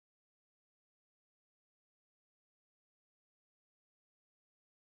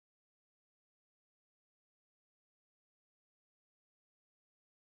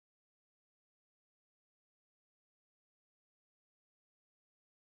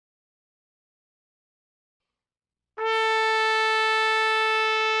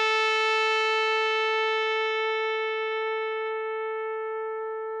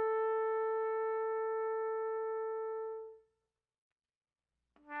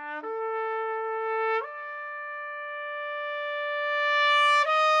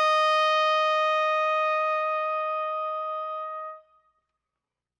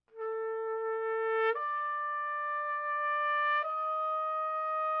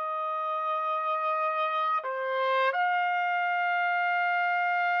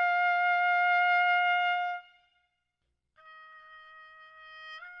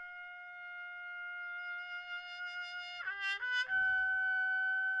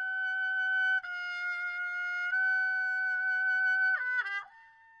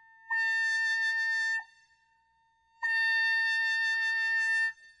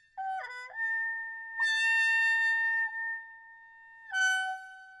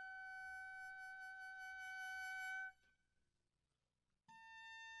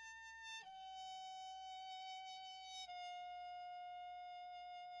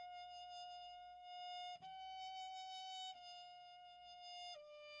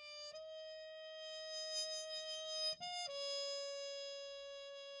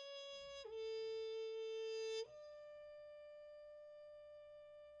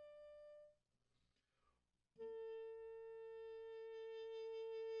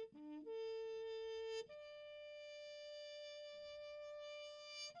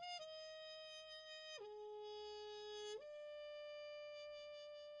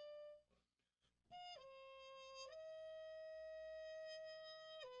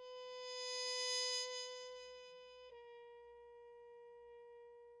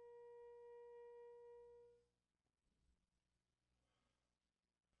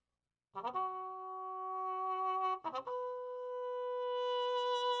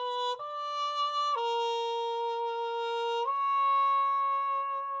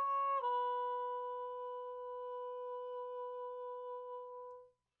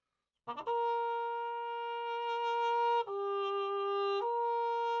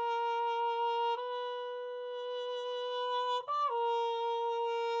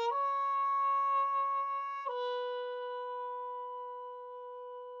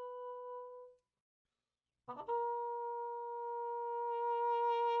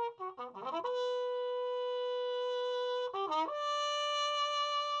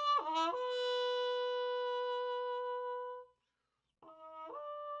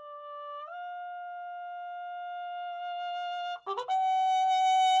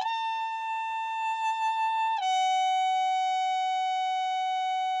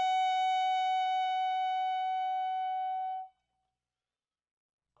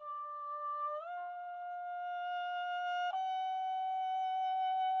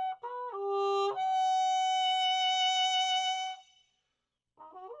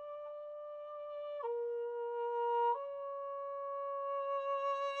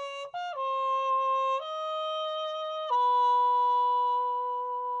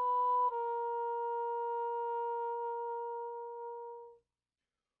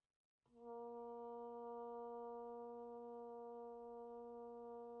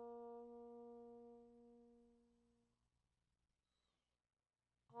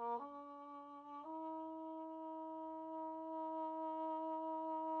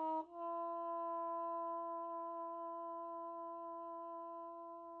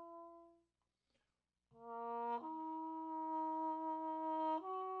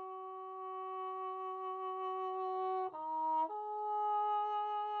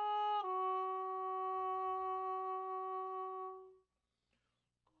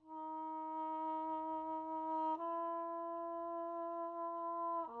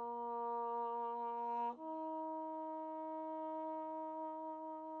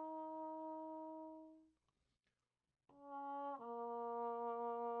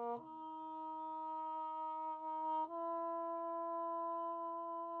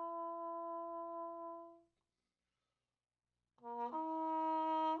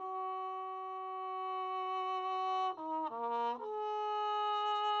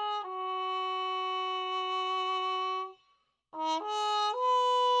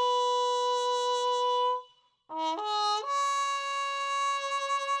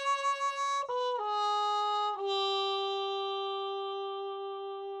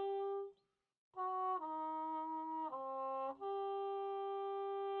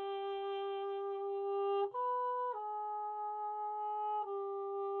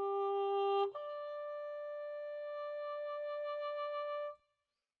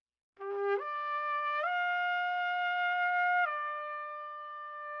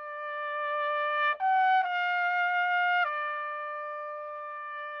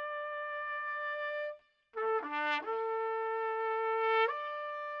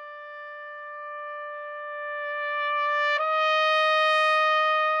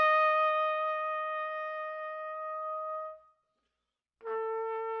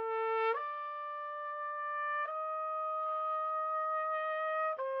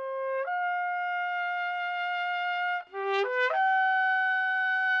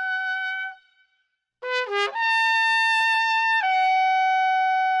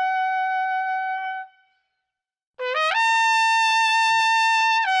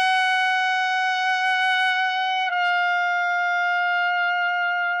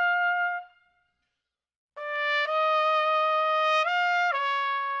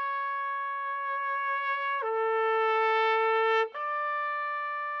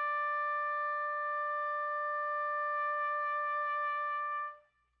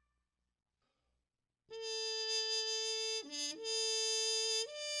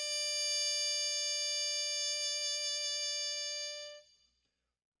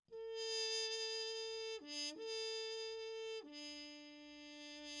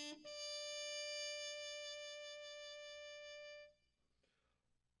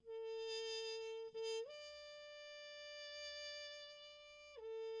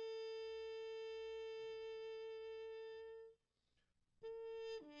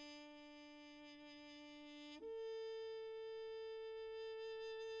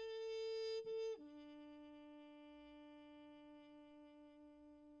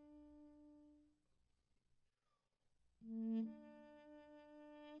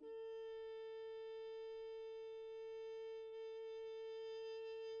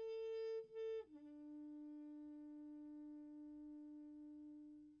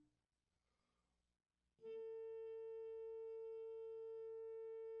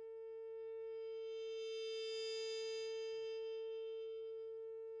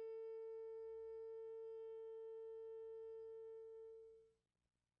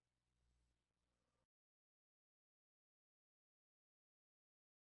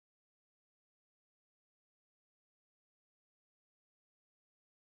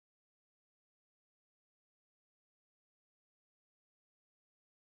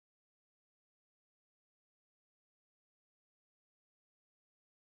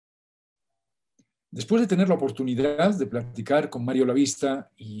 Después de tener la oportunidad de platicar con Mario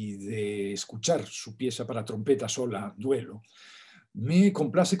Lavista y de escuchar su pieza para trompeta sola, Duelo, me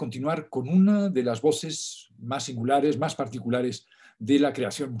complace continuar con una de las voces más singulares, más particulares de la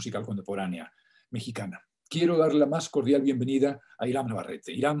creación musical contemporánea mexicana. Quiero darle la más cordial bienvenida a Hiram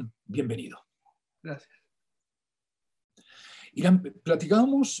Navarrete. Hiram, bienvenido. Gracias. Hiram,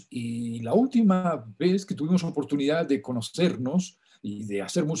 platicábamos y la última vez que tuvimos oportunidad de conocernos y de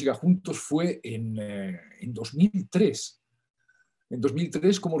hacer música juntos fue en 2003. En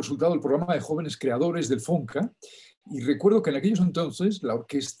 2003 como resultado del programa de jóvenes creadores del FONCA. Y recuerdo que en aquellos entonces la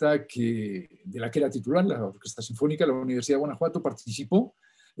orquesta de la que era titular, la Orquesta Sinfónica de la Universidad de Guanajuato, participó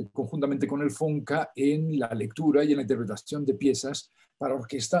conjuntamente con el FONCA en la lectura y en la interpretación de piezas para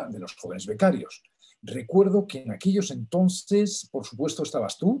orquesta de los jóvenes becarios. Recuerdo que en aquellos entonces, por supuesto,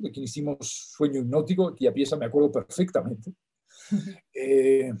 estabas tú, de quien hicimos Sueño Hipnótico, aquella pieza me acuerdo perfectamente.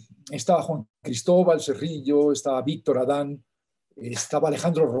 Estaba Juan Cristóbal Cerrillo, estaba Víctor Adán, estaba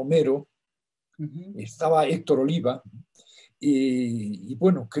Alejandro Romero, estaba Héctor Oliva, y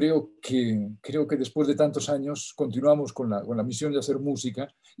bueno, creo que después de tantos años continuamos con la misión de hacer música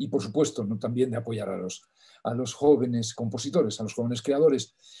y por supuesto ¿no? también de apoyar a los jóvenes compositores, a los jóvenes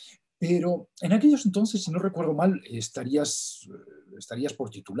creadores. Pero en aquellos entonces, si no recuerdo mal, estarías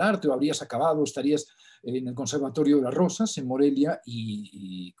por titularte o habrías acabado, estarías en el Conservatorio de las Rosas, en Morelia,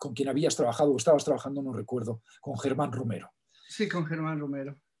 y con quien habías trabajado o estabas trabajando, no recuerdo, con Germán Romero. Sí, con Germán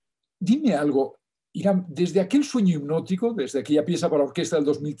Romero. Dime algo, Hiram, desde aquel Sueño Hipnótico, desde aquella pieza para orquesta del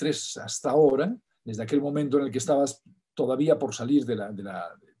 2003 hasta ahora, desde aquel momento en el que estabas todavía por salir de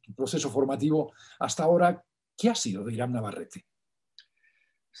tu proceso formativo, hasta ahora, ¿qué ha sido de Hiram Navarrete?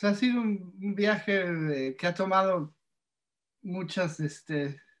 Pues ha sido un viaje que ha tomado muchas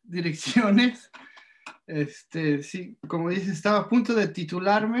direcciones. Sí, como dices, estaba a punto de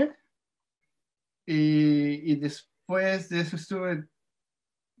titularme y después de eso estuve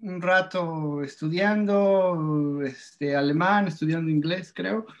un rato estudiando alemán, estudiando inglés,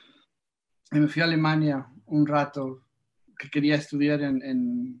 creo. Y me fui a Alemania un rato que quería estudiar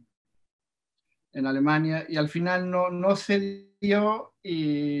en Alemania y al final no se dio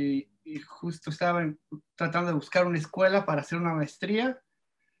y justo estaba tratando de buscar una escuela para hacer una maestría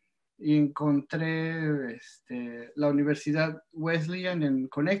y encontré la Universidad Wesleyan en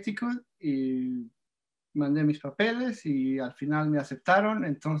Connecticut y mandé mis papeles y al final me aceptaron.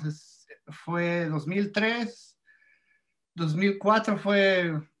 Entonces fue 2003, 2004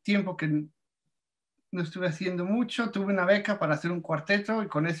 fue tiempo que no estuve haciendo mucho, tuve una beca para hacer un cuarteto y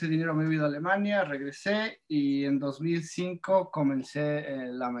con ese dinero me he ido a Alemania, regresé y en 2005 comencé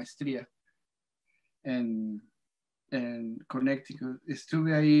la maestría en Connecticut.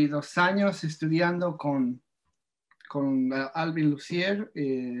 Estuve ahí 2 años estudiando con Alvin Lucier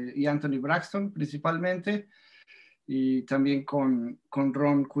y Anthony Braxton principalmente y también con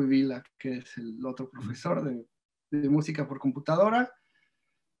Ron Cuivila, que es el otro profesor de música por computadora.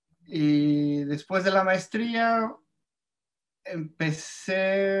 Y después de la maestría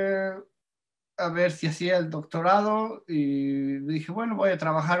empecé a ver si hacía el doctorado y dije, bueno, voy a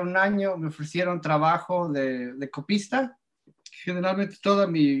trabajar un año. Me ofrecieron trabajo de copista. Generalmente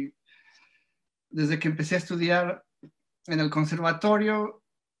desde que empecé a estudiar en el conservatorio,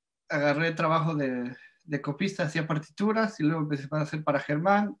 agarré trabajo de copista, hacía partituras y luego empecé a hacer para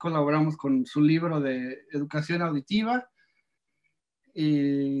Germán. Colaboramos con su libro de educación auditiva.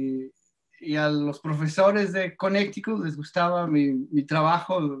 Y a los profesores de Connecticut les gustaba mi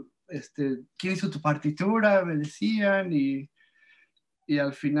trabajo. ¿Quién hizo tu partitura? Me decían, y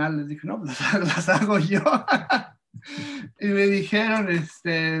al final les dije, no, pues las hago yo. Y me dijeron,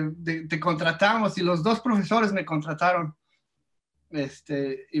 te contratamos, y los 2 profesores me contrataron,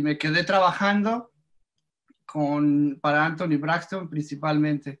 y me quedé trabajando para Anthony Braxton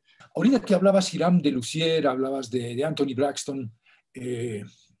principalmente. Ahorita que hablabas, Hiram, de Lucier, hablabas de Anthony Braxton,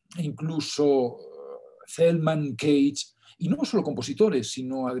 incluso Thelman, Cage, y no solo compositores,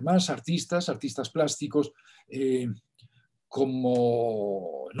 sino además artistas plásticos,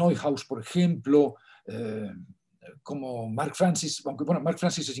 como Neuhaus, por ejemplo, como Mark Francis, aunque bueno, Mark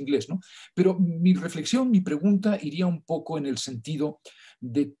Francis es inglés, ¿no? Pero mi reflexión, mi pregunta iría un poco en el sentido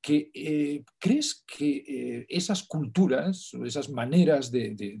de que ¿crees que esas culturas, esas maneras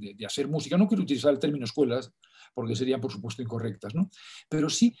de hacer música, no quiero utilizar el término escuelas, porque serían por supuesto incorrectas, ¿no? Pero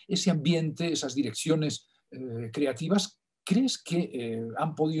sí ese ambiente, esas direcciones creativas, ¿crees que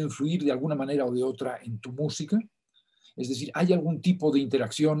han podido influir de alguna manera o de otra en tu música? Es decir, ¿hay algún tipo de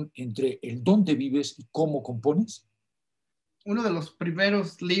interacción entre el dónde vives y cómo compones? Uno de los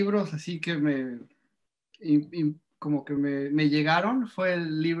primeros libros así que me como que me llegaron fue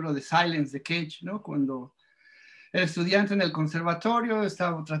el libro de Silence de Cage, ¿no? Cuando era estudiante en el conservatorio,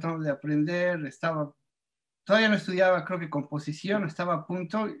 estaba tratando de aprender, todavía no estudiaba, creo que composición, estaba a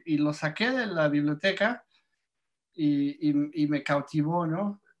punto, y lo saqué de la biblioteca y me cautivó,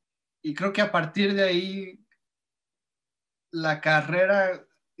 ¿no? Y creo que a partir de ahí la carrera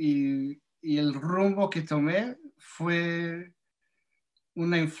y el rumbo que tomé fue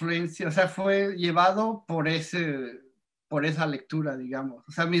una influencia, o sea, fue llevado por esa lectura, digamos.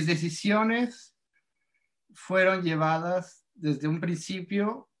 O sea, mis decisiones fueron llevadas desde un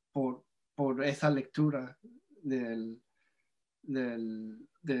principio por esa lectura de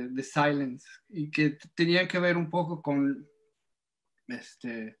Silence, y que tenía que ver un poco con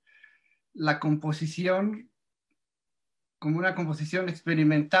la composición, como una composición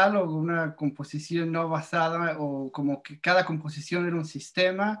experimental o una composición no basada, o como que cada composición era un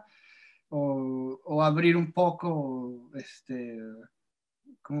sistema, o abrir un poco,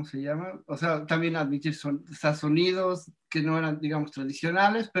 ¿cómo se llama? O sea, también admitir sonidos que no eran, digamos,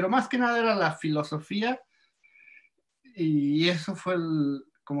 tradicionales, pero más que nada era la filosofía, y eso fue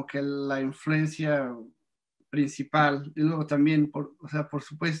como que la influencia principal. Y luego también, o sea, por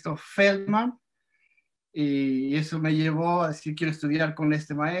supuesto, Feldman, y eso me llevó a decir, quiero estudiar con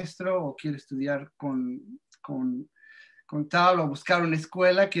este maestro, o quiero estudiar con tal, o buscar una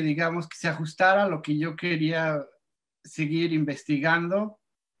escuela que, digamos, que se ajustara a lo que yo quería seguir investigando.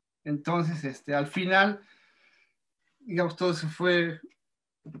 Entonces, al final, digamos, todo se fue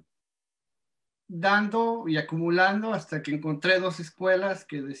dando y acumulando hasta que encontré dos escuelas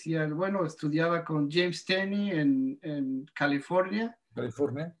que decían, bueno, estudiaba con James Tenney en California,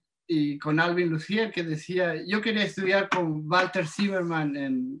 California. y con Alvin Lucier, que decía, yo quería estudiar con Walter Zimmermann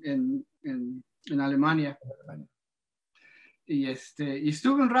en Alemania. Y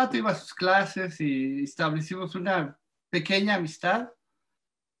estuve un rato, iba a sus clases y establecimos una pequeña amistad.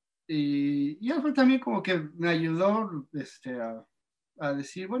 Y eso fue también como que me ayudó a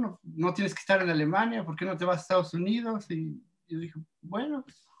decir, bueno, no tienes que estar en Alemania, ¿por qué no te vas a Estados Unidos? Y yo dije, bueno,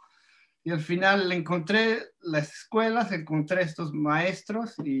 y al final encontré las escuelas, encontré estos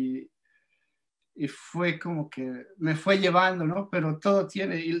maestros, y fue como que me fue llevando, ¿no? Pero todo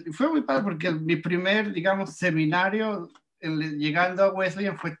y fue muy padre porque mi primer, digamos, seminario llegando a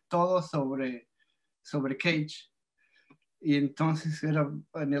Wesleyan fue todo sobre Cage. Y entonces eran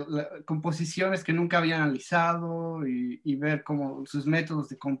composiciones que nunca había analizado, y ver como sus métodos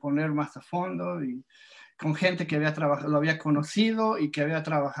de componer más a fondo, y con gente que había trabajado, lo había conocido y que había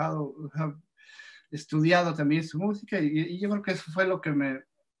trabajado, estudiado también su música, y yo creo que eso fue lo que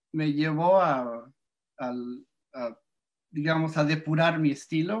me llevó digamos, a depurar mi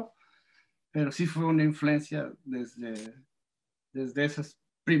estilo, pero sí fue una influencia desde esas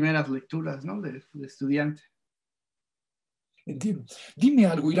primeras lecturas, ¿no? De estudiante. Entiendo. Dime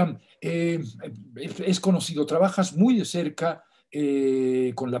algo, Hiram. Es conocido, trabajas muy de cerca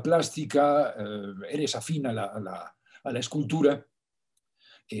con la plástica, eres afín a la escultura.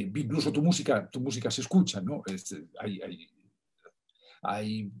 Incluso tu música se escucha, ¿no?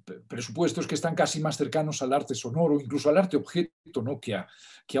 Hay presupuestos que están casi más cercanos al arte sonoro, incluso al arte objeto, ¿no? que a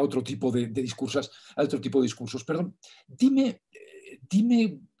otro tipo de discursos. A otro tipo de discursos. Perdón. Dime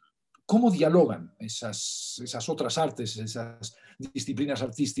cómo dialogan esas otras artes, esas disciplinas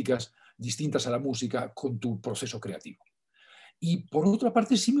artísticas distintas a la música con tu proceso creativo. Y por otra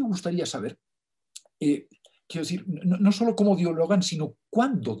parte, sí me gustaría saber, quiero decir, no solo cómo dialogan, sino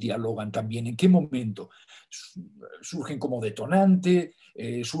cuándo dialogan también, en qué momento. Surgen como detonante,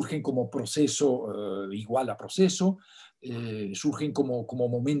 surgen como proceso igual a proceso, surgen como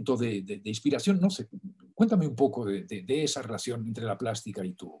momento de inspiración, no sé. Cuéntame un poco de esa relación entre la plástica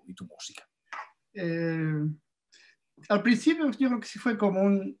y tu música. Al principio yo creo que sí fue como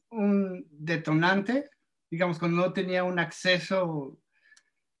un detonante, digamos, cuando no tenía un acceso,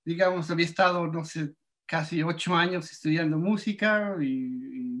 digamos, había estado, no sé, casi 8 años estudiando música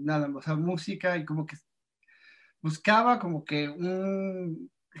y nada, o sea, música, y como que buscaba como que un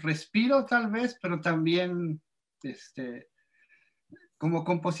respiro tal vez, pero también como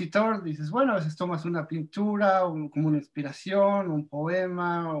compositor dices, bueno, a veces tomas una pintura, como una inspiración, un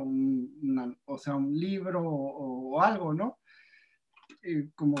poema, o sea, un libro o algo, ¿no? Y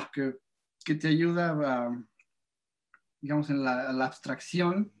como que te ayuda digamos, en la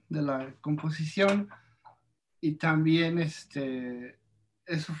abstracción de la composición, y también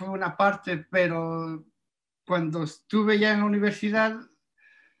eso fue una parte, pero cuando estuve ya en la universidad,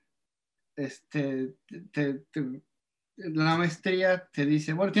 la maestría te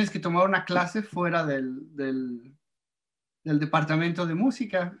dice, bueno, tienes que tomar una clase fuera del departamento de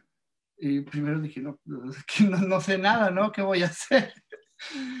música, Y primero dije, no, no sé nada, ¿no? ¿Qué voy a hacer?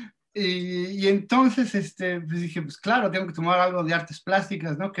 Y entonces pues dije, pues claro, tengo que tomar algo de artes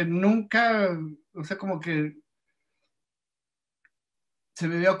plásticas, ¿no? Que nunca, o sea, como que se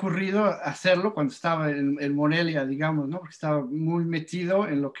me había ocurrido hacerlo cuando estaba en Morelia, digamos, ¿no? Porque estaba muy metido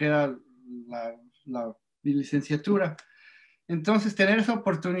en lo que era mi licenciatura. Entonces, tener esa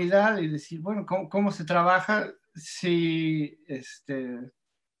oportunidad y decir, bueno, ¿cómo se trabaja? Sí,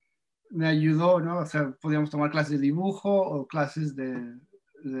 me ayudó, ¿no? O sea, podíamos tomar clases de dibujo o clases de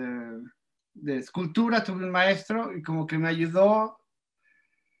escultura. Tuve un maestro y como que me ayudó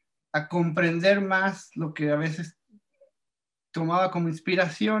a comprender más lo que a veces tomaba como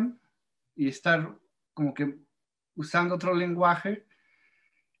inspiración y estar como que usando otro lenguaje.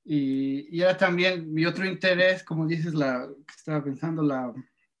 Y era también mi otro interés, como dices, que estaba pensando,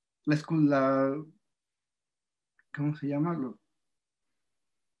 ¿cómo se llama?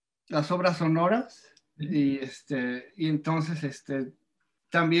 Las obras sonoras. Y entonces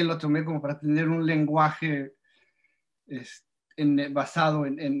también lo tomé como para tener un lenguaje basado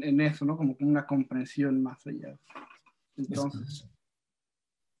en eso, ¿no? Como una comprensión más allá. Entonces...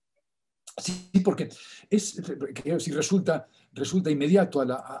 Sí, porque quiero decir, resulta inmediato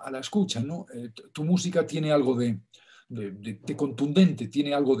a la escucha, ¿no? Tu música tiene algo de contundente,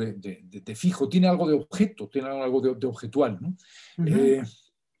 tiene algo de fijo, tiene algo de objeto, tiene algo de objetual, ¿no? Uh-huh.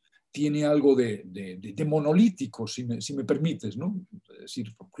 Tiene algo de monolítico, si me permites, ¿no? Es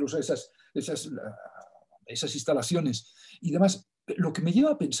decir, incluso esas instalaciones y demás. Lo que me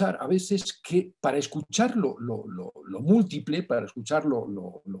lleva a pensar a veces que para escuchar lo múltiple, para escuchar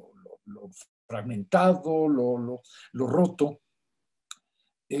lo fragmentado, lo roto,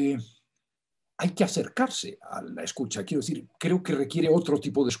 hay que acercarse a la escucha. Quiero decir, creo que requiere otro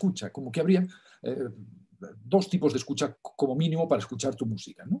tipo de escucha, como que habría dos tipos de escucha como mínimo para escuchar tu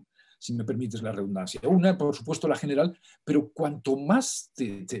música, ¿no? Si me permites la redundancia. Una, por supuesto, la general, pero cuanto más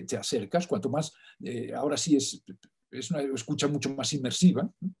te acercas, cuanto más, ahora sí es una escucha mucho más inmersiva,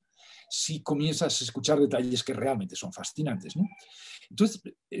 ¿no? Si comienzas a escuchar detalles que realmente son fascinantes, ¿no? Entonces,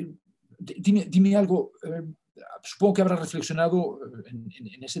 dime algo, supongo que habrás reflexionado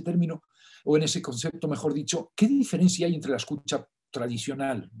en ese término, o en ese concepto, mejor dicho, ¿qué diferencia hay entre la escucha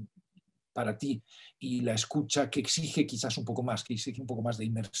tradicional para ti y la escucha que exige quizás un poco más, que exige un poco más de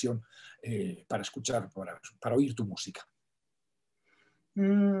inmersión para escuchar, para oír tu música?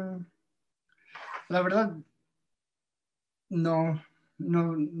 La verdad, no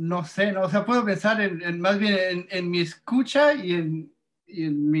sé, ¿no? O sea, puedo pensar más bien en mi escucha y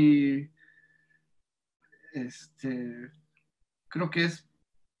en mi, creo que es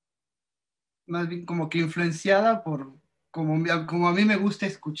más bien como que influenciada por como a mí me gusta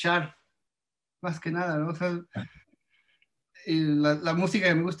escuchar, más que nada, ¿no? O sea, y la música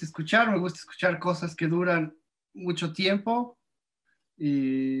que me gusta escuchar cosas que duran mucho tiempo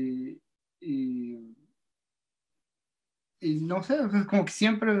y, y, y no sé, o sea, como que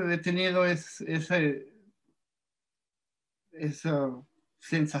siempre he tenido esa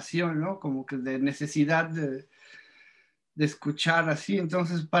sensación, ¿no? Como que de necesidad de escuchar así.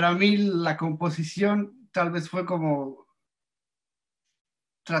 Entonces, para mí la composición tal vez fue como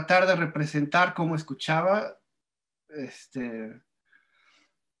tratar de representar cómo escuchaba,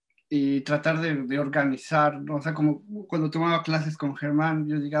 y tratar de organizar, ¿no? O sea, como cuando tomaba clases con Germán,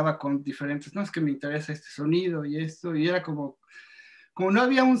 yo llegaba con diferentes, no, es que me interesa este sonido y esto, y era como no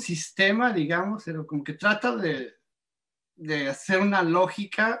había un sistema, digamos, era como que trata de hacer una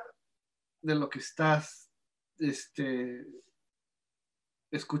lógica de lo que estás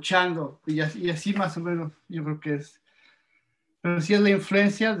escuchando, y así más o menos yo creo que es, pero sí es la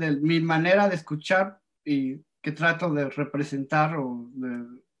influencia de mi manera de escuchar y que trato de representar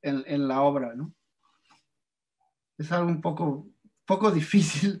en la obra, ¿no? Es algo un poco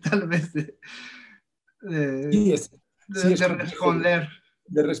difícil tal vez de, Sí, es de complejo responder.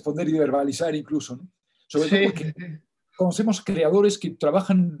 de responder y de verbalizar incluso, ¿no? Sobre todo Sí, porque conocemos creadores que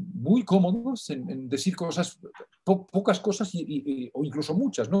trabajan muy cómodos en decir cosas, pocas cosas o incluso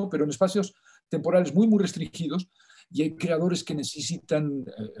muchas, ¿no? Pero en espacios temporales muy restringidos, y hay creadores que necesitan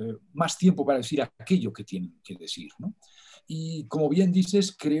más tiempo para decir aquello que tienen que decir, ¿no? Y como bien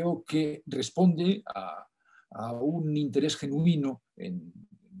dices, creo que responde a un interés genuino en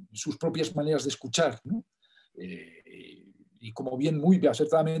sus propias maneras de escuchar, ¿no? Y como bien, muy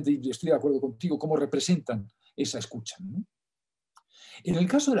acertadamente, y estoy de acuerdo contigo, cómo representan esa escucha, ¿no? En el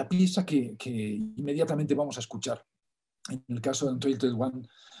caso de la pieza que inmediatamente vamos a escuchar, en el caso de Untitled One,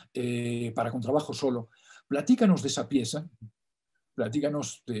 para contrabajo solo, platícanos de esa pieza,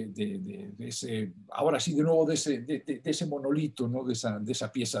 Platícanos de ese, ahora sí, de nuevo, de ese monolito, ¿no? De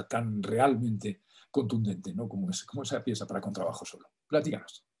esa pieza tan realmente contundente, ¿no? Como esa pieza para contrabajo solo.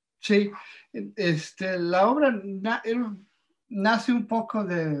 Platícanos. Sí, la obra nace un poco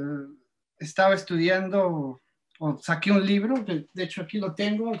estaba estudiando, o saqué un libro, de hecho aquí lo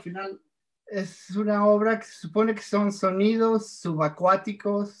tengo, al final es una obra que se supone que son sonidos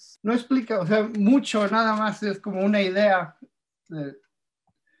subacuáticos, no explica, o sea, mucho, nada más es como una idea.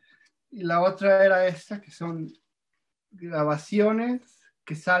 Y la otra era esta, que son grabaciones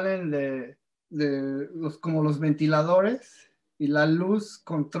que salen como los ventiladores, y la luz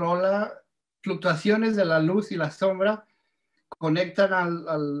controla fluctuaciones de la luz y la sombra, conectan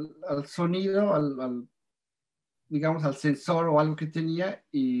al sonido, digamos, al sensor o algo que tenía,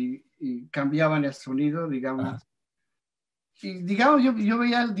 y cambiaban el sonido, digamos. Ajá. Y digamos, yo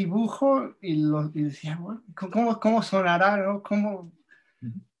veía el dibujo y decía, bueno, ¿cómo sonará, no?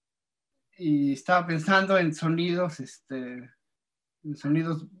 Y estaba pensando en sonidos,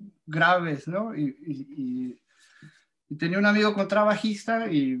 graves, ¿no? Y tenía un amigo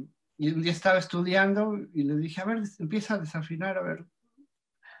contrabajista, y un día estaba estudiando y le dije, a ver, empieza a desafinar, a ver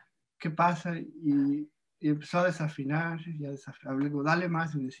qué pasa. Y empezó a desafinar, y a desafinar. Le digo, dale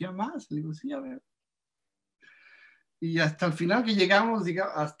más, y me decía más. Le digo, sí, a ver. Y hasta el final que llegamos,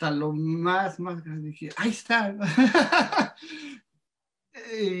 digamos, hasta lo más grande, dije, ahí está.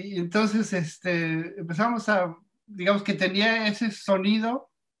 Y entonces empezamos digamos que tenía ese sonido,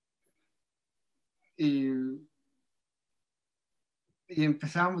 y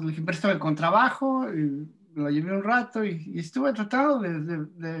empezamos, le dije, préstame el contrabajo, y lo llevé un rato, y estuve tratando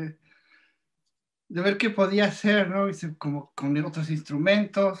de ver qué podía hacer, ¿no? Hice como con otros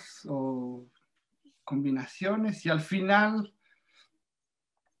instrumentos o combinaciones, y al final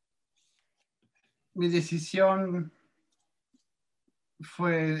mi decisión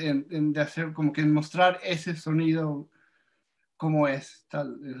fue de hacer como que mostrar ese sonido como es,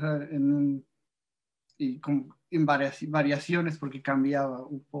 tal, y en variaciones, porque cambiaba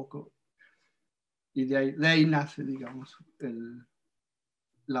un poco, y de ahí nace, digamos,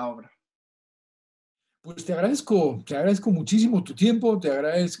 la obra. Pues te agradezco muchísimo tu tiempo, te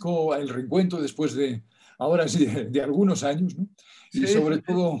agradezco el reencuentro después de, ahora sí, de algunos años, ¿no? Y Sí, sobre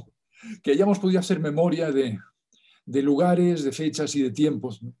todo que hayamos podido hacer memoria de lugares, de fechas y de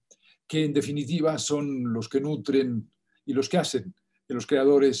tiempos, ¿no? Que en definitiva son los que nutren y los que hacen que los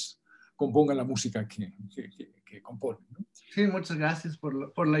creadores compongan la música que componen, ¿no? sí, muchas gracias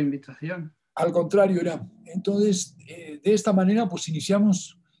por la invitación. Al contrario, era. Entonces, de esta manera, pues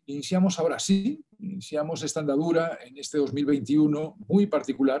iniciamos ahora sí, iniciamos esta andadura en este 2021 muy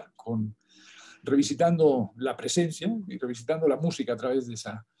particular, revisitando la presencia y revisitando la música a través de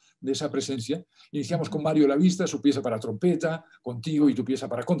esa presencia. Iniciamos con Mario Lavista, su pieza para trompeta, contigo y tu pieza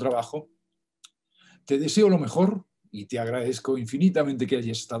para contrabajo. Te deseo lo mejor y te agradezco infinitamente que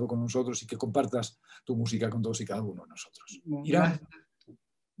hayas estado con nosotros y que compartas tu música con todos y cada uno de nosotros. Hiram,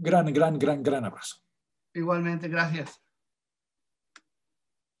 Gracias. gran abrazo. Igualmente, gracias.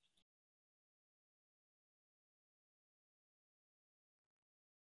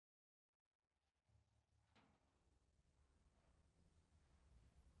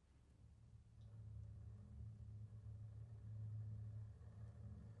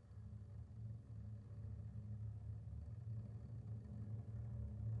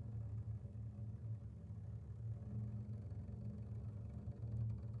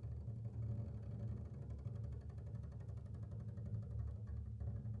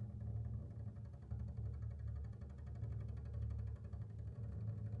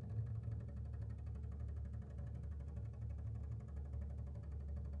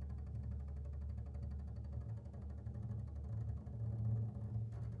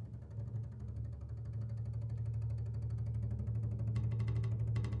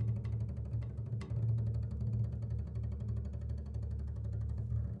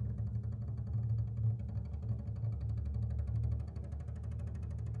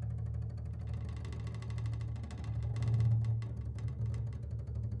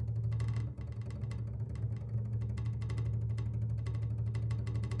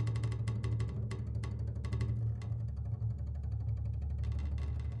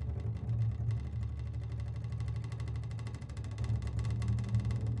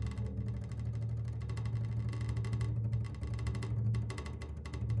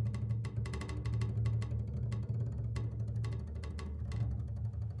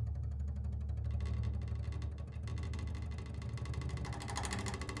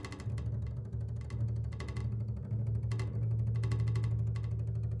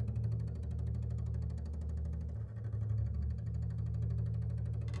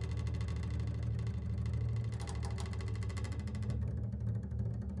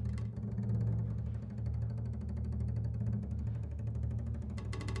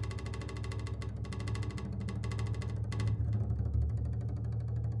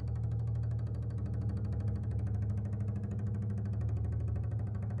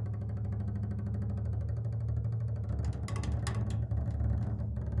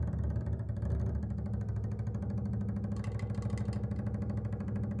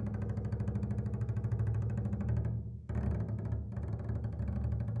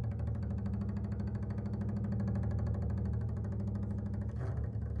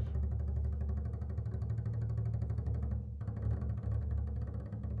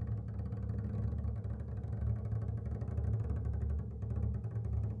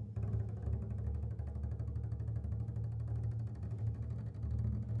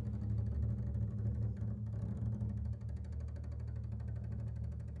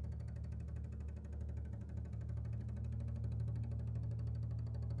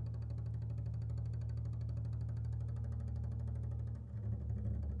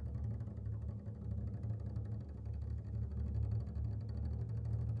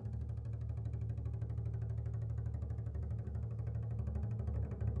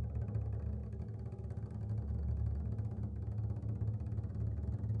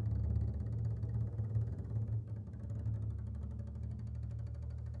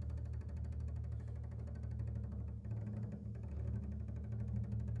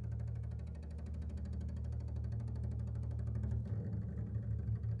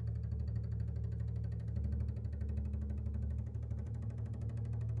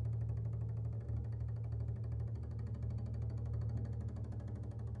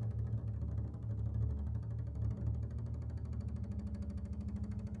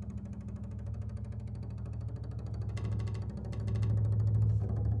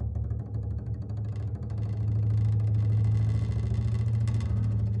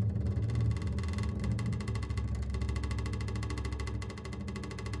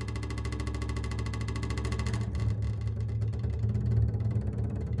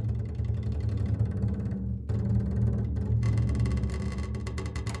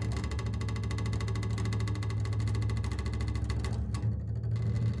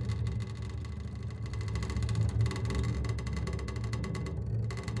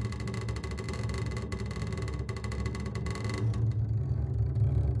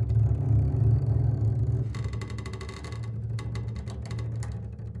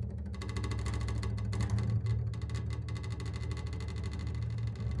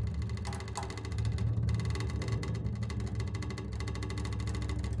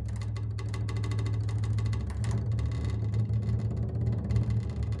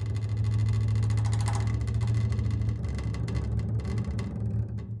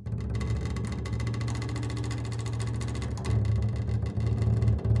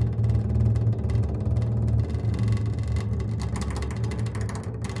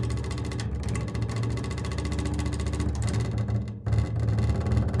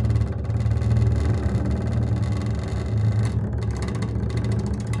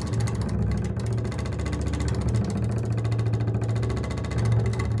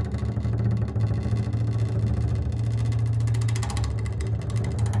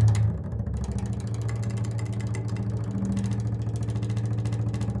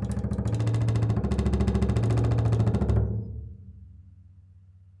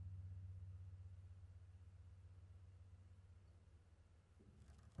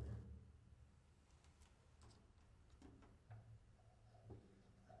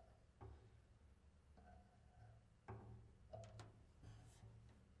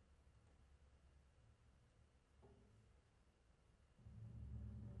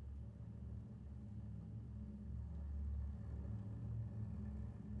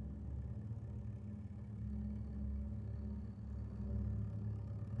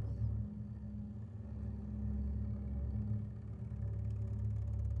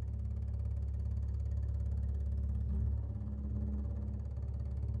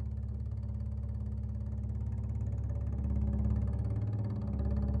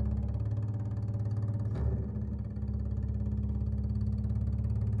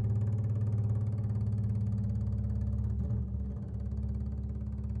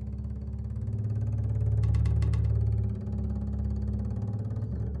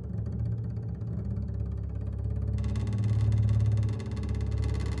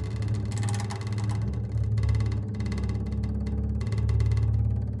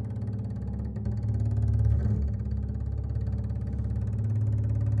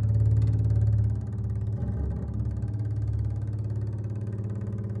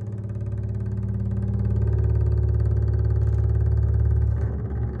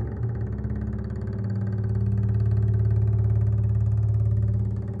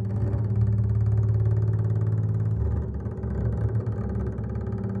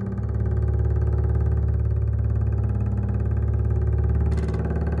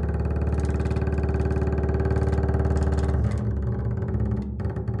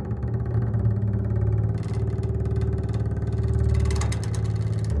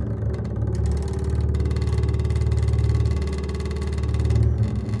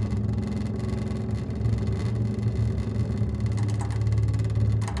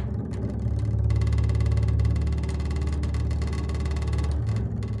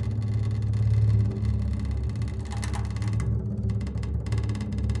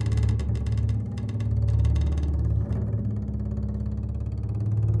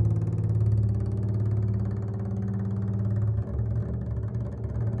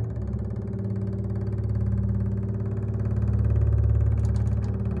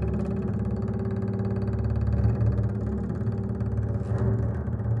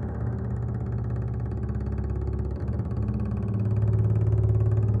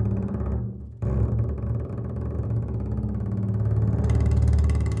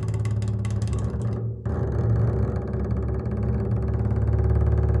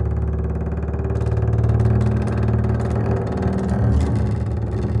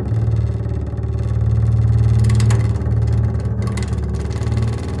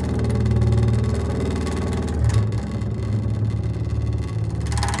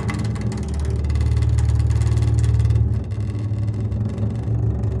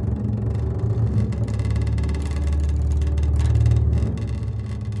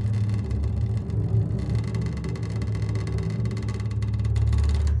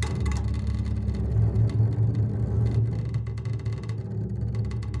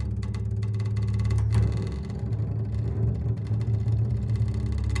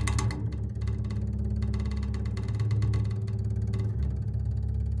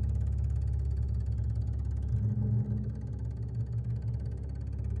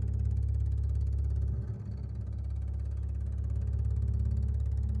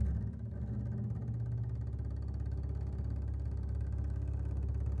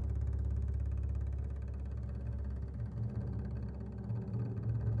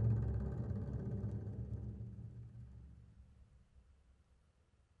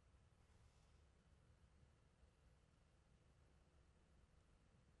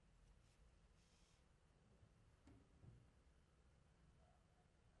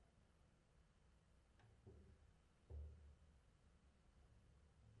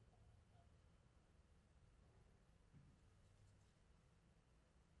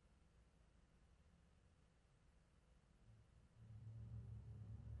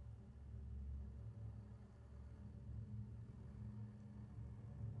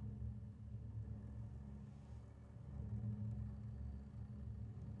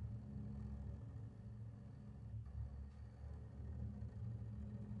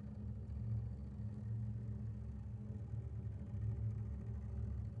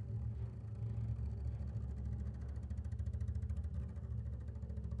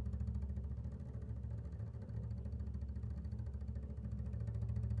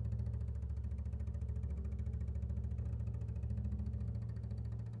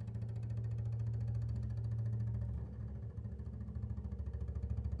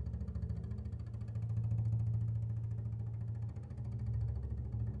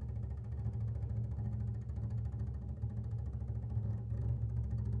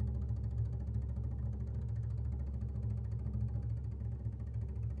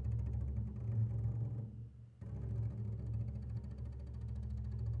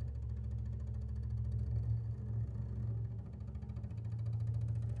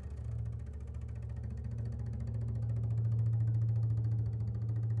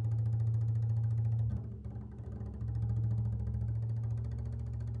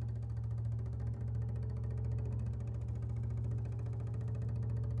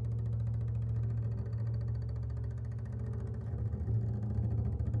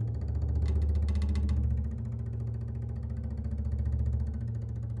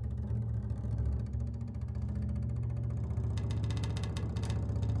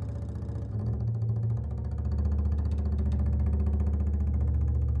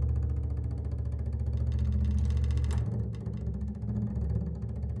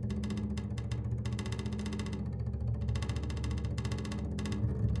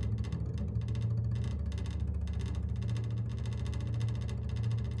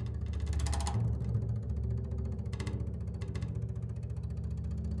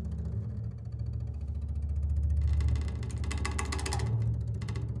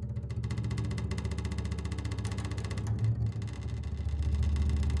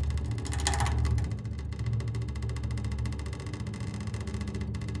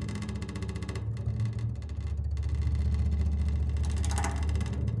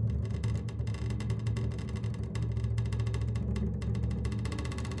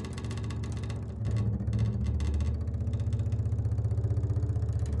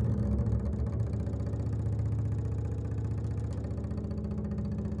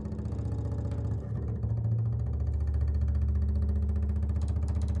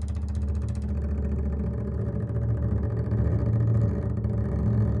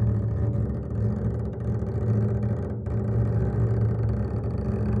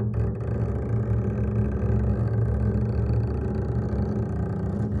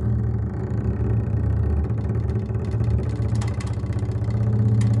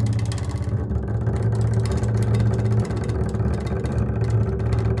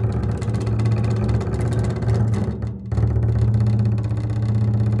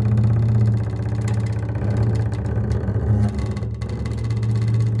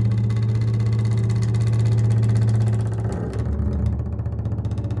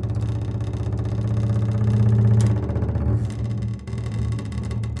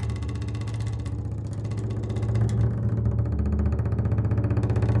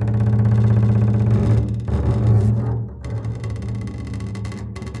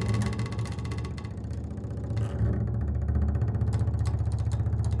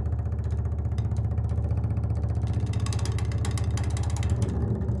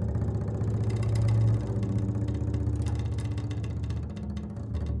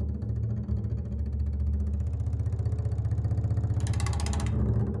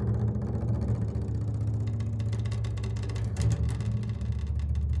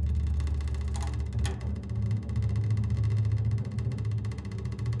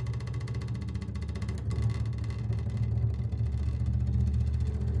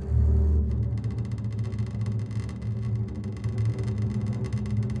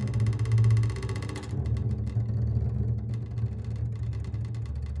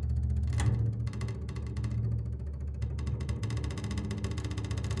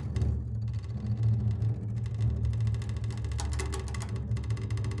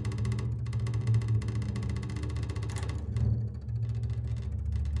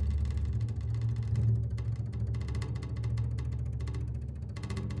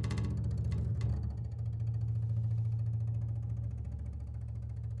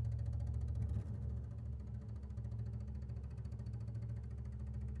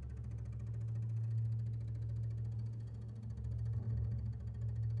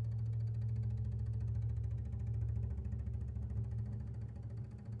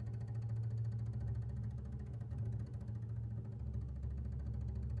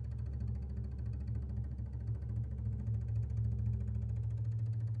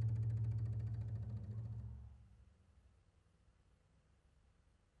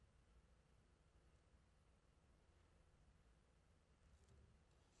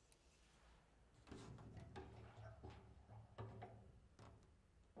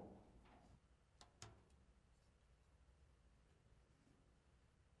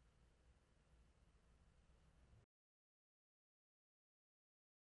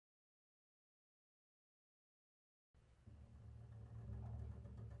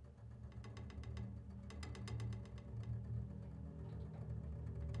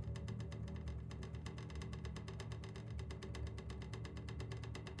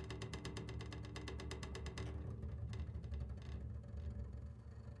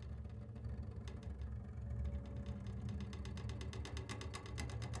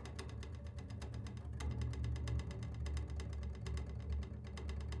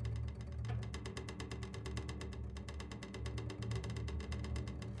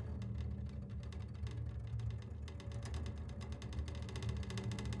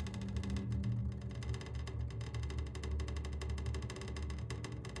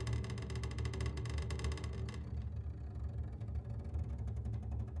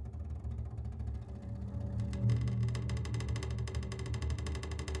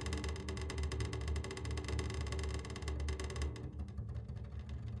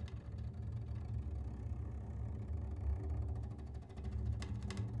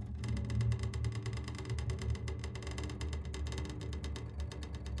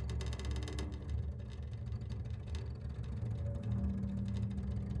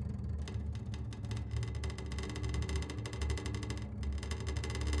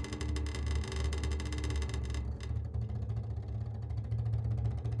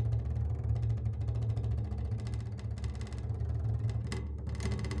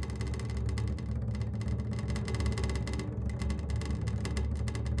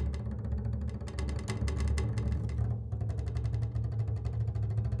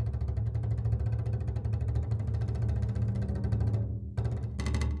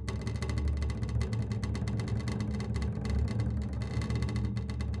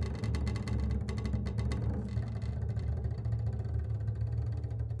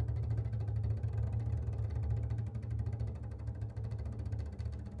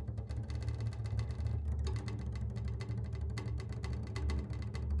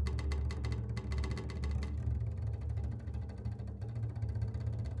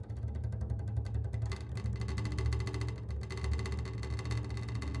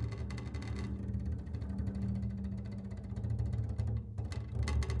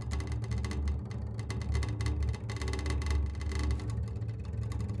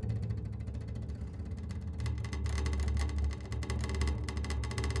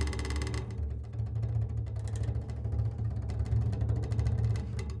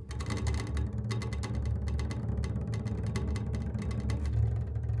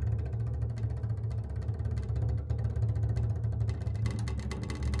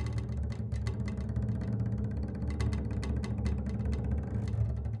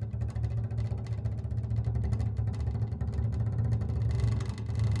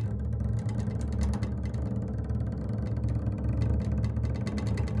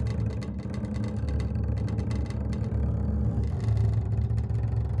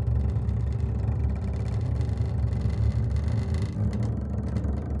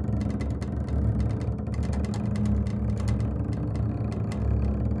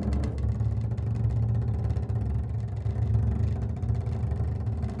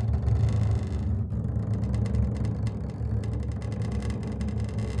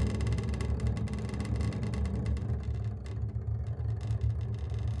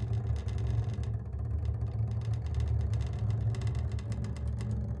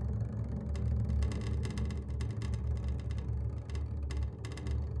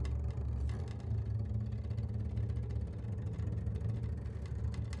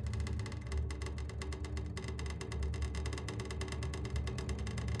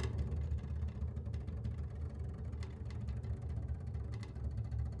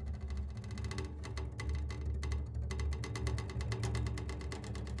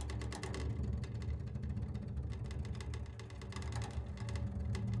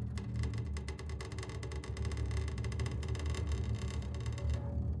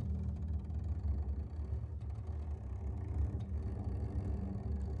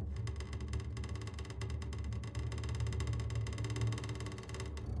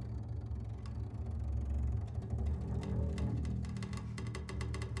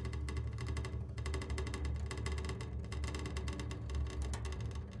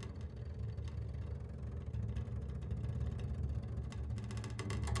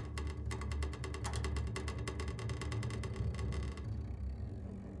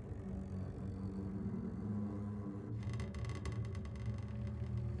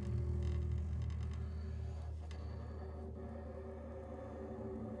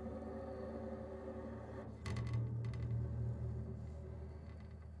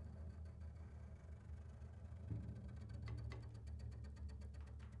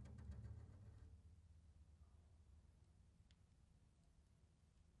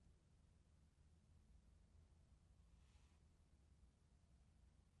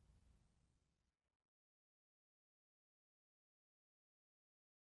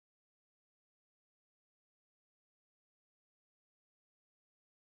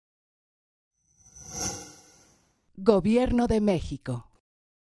 Gobierno de México.